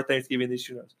not at our Thanksgiving this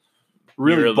year. I was You were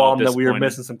a really little bummed that we were disappointed.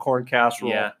 missing some corn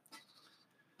casserole. Yeah.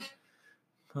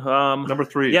 Number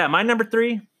 3. Yeah, my number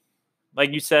 3,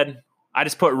 like you said, I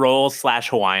just put rolls /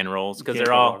 Hawaiian rolls because Can't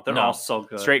they're go all wrong. They're all so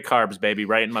good. straight carbs, baby,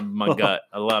 right in my gut.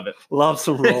 I love it. Love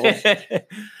some rolls.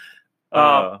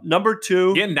 Number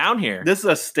 2. Getting down here. This is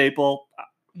a staple.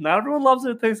 Not everyone loves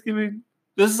it at Thanksgiving.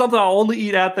 This is something I'll only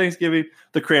eat at Thanksgiving.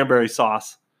 The cranberry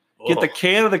sauce. Get the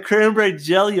can of the cranberry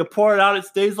jelly. You pour it out. It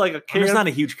stays like a can. I'm just not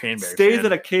a huge cranberry Stays fan.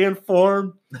 in a can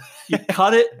form. You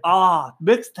cut it.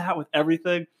 Mix that with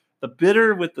everything. The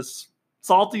bitter with the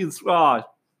salty and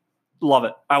love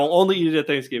it. I will only eat it at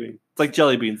Thanksgiving. It's like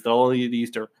jelly beans. They'll only eat at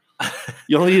Easter.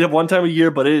 You only eat it one time a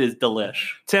year, but it is delish.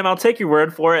 Tim, I'll take your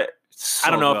word for it. So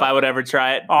I don't know good. if I would ever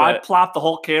try it. I But plopped the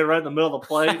whole can right in the middle of the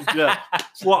plate.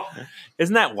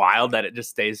 isn't that wild that it just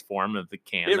stays form of the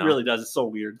can? It though? really does. It's so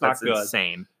weird. It's That's not good.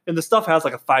 insane. And the stuff has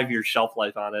like a 5-year shelf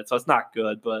life on it, so it's not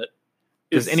good. But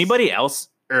Does anybody else,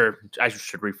 or I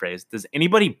should rephrase, does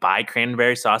anybody buy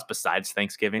cranberry sauce besides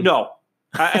Thanksgiving? No.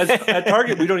 At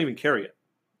Target, we don't even carry it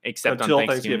Except until on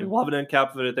Thanksgiving. We'll have an end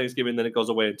cap of it at Thanksgiving, then it goes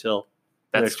away until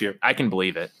next year. I can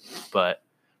believe it. But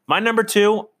my number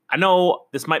 2, I know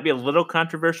this might be a little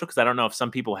controversial because I don't know if some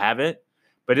people have it,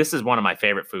 but this is one of my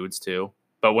favorite foods too.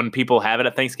 But when people have it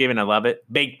at Thanksgiving, I love it.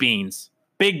 Baked beans.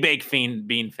 Big baked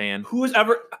bean fan. Who has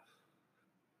ever...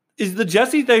 Is the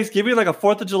Jesse Thanksgiving like a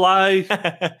 4th of July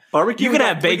barbecue? You can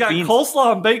have baked beans.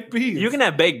 Coleslaw and baked beans. You can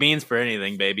have baked beans for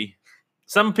anything, baby.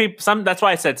 Some that's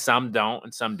why I said some don't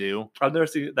and some do. I've never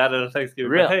seen that at a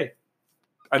Thanksgiving. Really? But hey,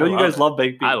 I know you guys love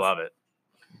baked beans. I love it.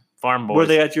 Farm boys. Were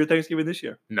they at your Thanksgiving this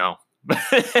year? No.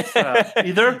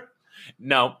 Either?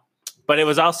 No. But it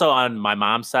was also on my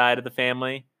mom's side of the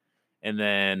family. And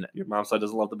then Your mom's side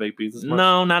doesn't love the baked beans as much?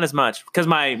 no, not as much. Because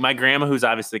my grandma, who's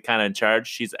obviously kind of in charge,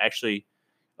 she's actually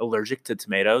allergic to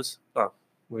tomatoes.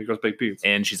 When it goes baked beans.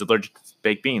 And she's allergic to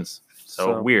baked beans.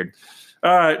 So weird.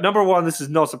 All right, number 1. This is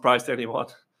no surprise to anyone.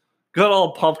 Good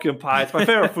old pumpkin pie. It's my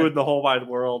favorite food in the whole wide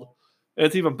world. And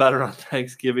it's even better on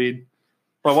Thanksgiving.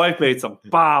 My wife made some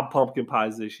bomb pumpkin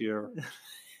pies this year.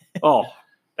 Oh,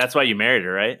 That's why you married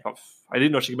her, right? I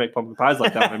didn't know she could make pumpkin pies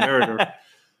like that when I married her. Just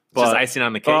But icing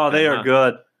on the cake. they then, are huh?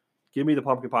 good. Give me the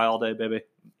pumpkin pie all day, baby.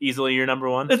 Easily your number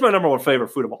 1? It's my number 1 favorite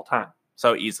food of all time.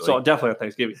 So easily. So definitely on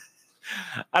Thanksgiving.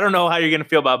 I don't know how you're going to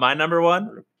feel about my number 1.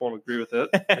 I won't agree with it.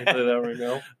 I can tell you that right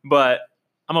now. But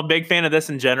I'm a big fan of this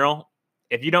in general.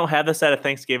 If you don't have this at a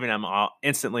Thanksgiving, I'm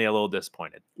instantly a little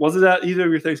disappointed. Was it at either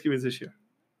of your Thanksgivings this year?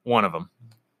 One of them.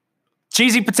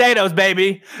 Cheesy potatoes,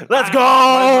 baby. Let's go.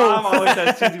 My mom always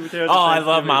has cheesy potatoes. Oh, at I love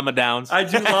Thanksgiving. Mama Downs. I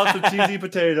do love some cheesy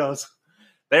potatoes.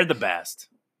 They're the best.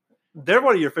 They're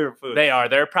one of your favorite foods. They are.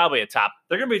 They're probably a top.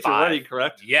 They're going to be at your 5. wedding,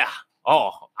 correct? Yeah.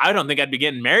 Oh, I don't think I'd be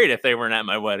getting married if they weren't at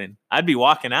my wedding. I'd be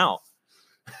walking out.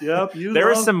 Yep. There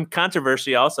was some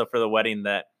controversy also for the wedding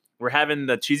that we're having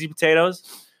the cheesy potatoes.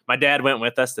 My dad went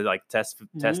with us to like test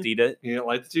eat it. You didn't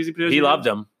like the cheesy potatoes? He loved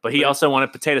them, but he also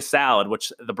wanted potato salad,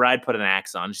 which the bride put an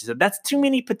axe on. She said, "That's too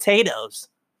many potatoes."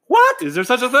 What? Is there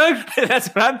such a thing? That's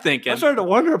what I'm thinking. I'm starting to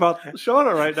wonder about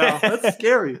Shauna right now. That's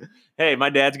scary. Hey, my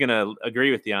dad's gonna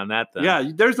agree with you on that. Then. Yeah,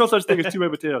 there's no such thing as too many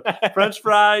potatoes. French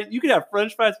fries. You can have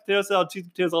French fries, potato salad, cheesy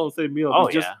potatoes all in the same meal. Oh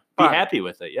It's just yeah. Be fine. happy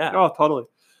with it. Yeah. Oh, totally.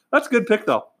 That's a good pick,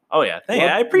 though. Oh yeah. Hey, Love-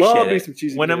 I appreciate love me it. some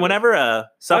cheesy potatoes. Whenever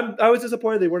I was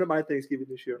disappointed they weren't at my Thanksgiving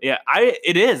this year. yeah,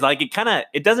 it is like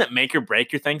it doesn't make or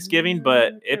break your Thanksgiving,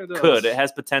 but Yeah, it it does. could. It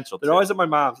has potential. They're to. always at my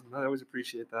mom's, and I always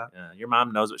appreciate that. Yeah, your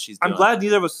mom knows what she's doing. I'm glad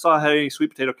neither of us saw any sweet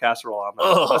potato casserole on that.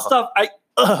 Ugh. That stuff.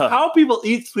 Ugh. How people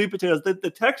eat sweet potatoes? The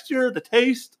texture, the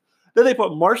taste. Then they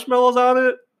put marshmallows on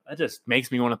it. That just makes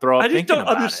me want to throw up. I just thinking don't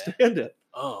about understand it.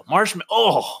 Oh, marshmallow.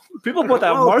 Oh, People put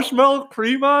that marshmallow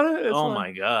cream on it. It's oh like-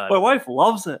 my god. My wife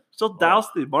loves it. She'll douse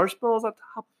the marshmallows on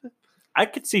top of it. I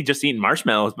could see just eating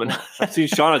marshmallows, but not. I've seen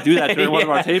Shauna do that during one of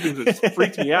our Yeah. tapings. It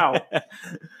freaked me out.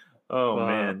 Oh Wow.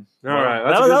 man. All right,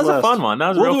 That that's a was, good that was a list. fun one. That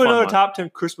was a We'll real do fun another one. top 10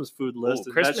 Christmas food list. Ooh,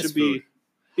 And Christmas that should be food.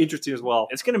 interesting as well.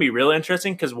 It's going to be real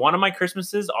interesting because one of my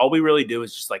Christmases, all we really do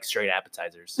is just like straight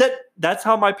appetizers. That's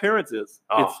how my parents is.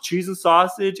 Oh. It's cheese and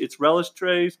sausage. It's relish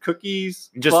trays, cookies,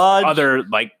 Just fudge, other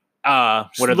like what are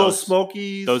little those?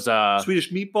 smokies, Those Swedish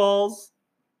meatballs,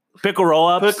 pickle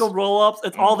roll-ups. pickle roll-ups.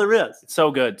 That's all there is. It's so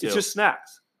good too. It's just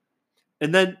snacks.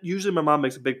 And then usually my mom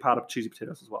makes a big pot of cheesy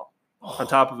potatoes as well on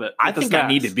top of it. I with the think I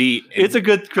need to snacks. be. It's a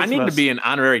good Christmas. I need to be an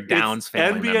honorary Downs It's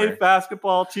family NBA member.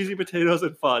 basketball, cheesy potatoes,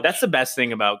 and fudge. That's the best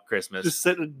thing about Christmas. Just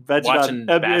sitting and vegging Watching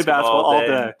on NBA basketball all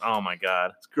day. Oh my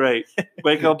god. It's great.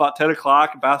 Wake up about 10 o'clock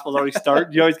and basketball's already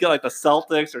starting. You always get like the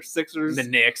Celtics or Sixers. The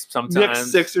Knicks sometimes.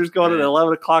 Knicks Sixers going at Yeah.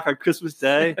 11 o'clock on Christmas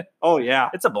Day. Oh,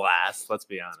 yeah. It's a blast. Let's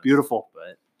be honest. Beautiful.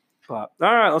 But But,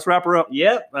 all right, let's wrap her up.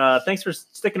 yep. Thanks for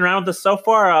sticking around with us so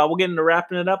far. We'll get into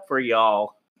wrapping it up for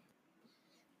y'all.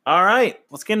 All right,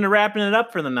 let's get into wrapping it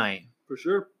up for the night. For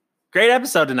sure. Great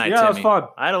episode tonight, Yeah, it was Timmy. fun.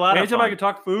 I had a lot of Anytime fun. I can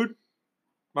talk food,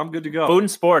 I'm good to go. Food and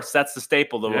sports, that's the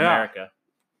staple of Yeah. America.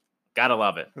 Gotta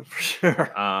love it. For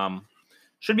sure.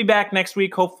 Should be back next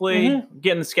week, hopefully.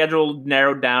 Getting the schedule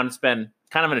narrowed down. It's been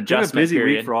kind of an It's been a adjustment busy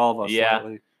period. week for all of us. Yeah.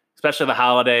 lately. especially the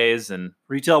holidays and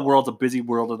Retail world's a busy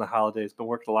world in the holidays. Been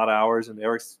working a lot of hours, and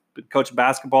Eric's been coaching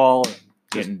basketball and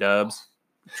getting dubs.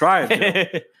 trying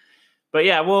to. But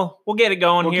yeah, we'll get it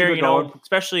going We'll here. keep it You know, going.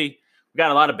 especially we got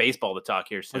a lot of baseball to talk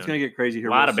here soon. It's going to get crazy here.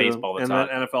 A lot real of soon. baseball to and talk.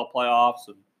 then NFL playoffs.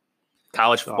 And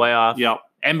College playoff. Yep.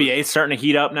 NBA's starting to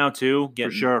heat up now too.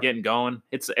 sure. Getting going.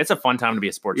 It's a fun time to be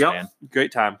a sports Yep. fan.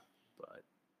 Great time.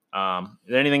 Is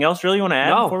there anything else really you want to add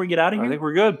No. before we get out of here? I think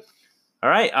we're good. All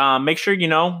right. Make sure,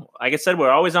 like I said,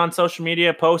 we're always on social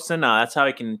media posting. That's how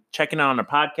you can check in on our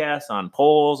podcast, on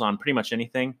polls, on pretty much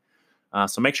anything.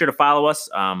 So make sure to follow us.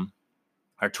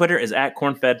 Our Twitter is at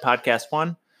Cornfed Podcast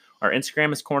 1. Our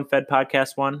Instagram is Cornfed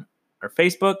Podcast 1. Our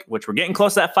Facebook, which we're getting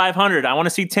close to that 500. I want to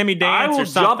see Timmy dance I will or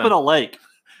something. jump in a lake.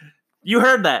 You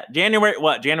heard that. January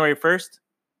 1st?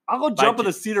 I'll go jump in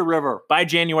the Cedar River. By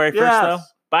January 1st, Yes. though?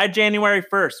 By January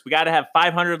 1st. We got to have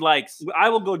 500 likes. I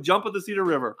will go jump in the Cedar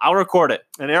River. I'll record it.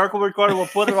 And Eric will record it. We'll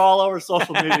put it all over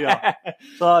social media.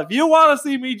 So if you want to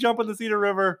see me jump in the Cedar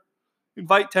River,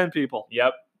 invite 10 people.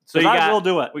 Yep. So So I will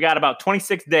do it. We got about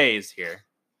 26 days here.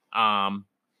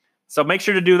 So make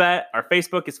sure to do that. Our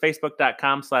Facebook is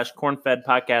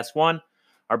facebook.com/cornfedpodcast1.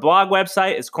 Our blog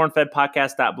website is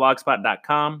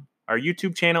cornfedpodcast.blogspot.com. Our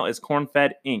YouTube channel is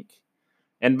Cornfed Inc.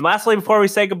 And lastly, before we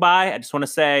say goodbye, I just want to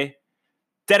say,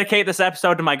 dedicate this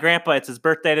episode to my grandpa. It's his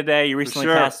birthday today. He recently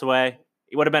passed away.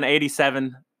 He would have been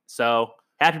 87. So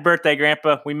happy birthday,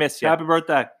 Grandpa. We miss you. Happy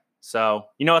birthday. So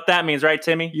you know what that means, right,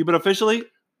 Timmy? You've been officially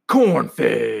Cornfed.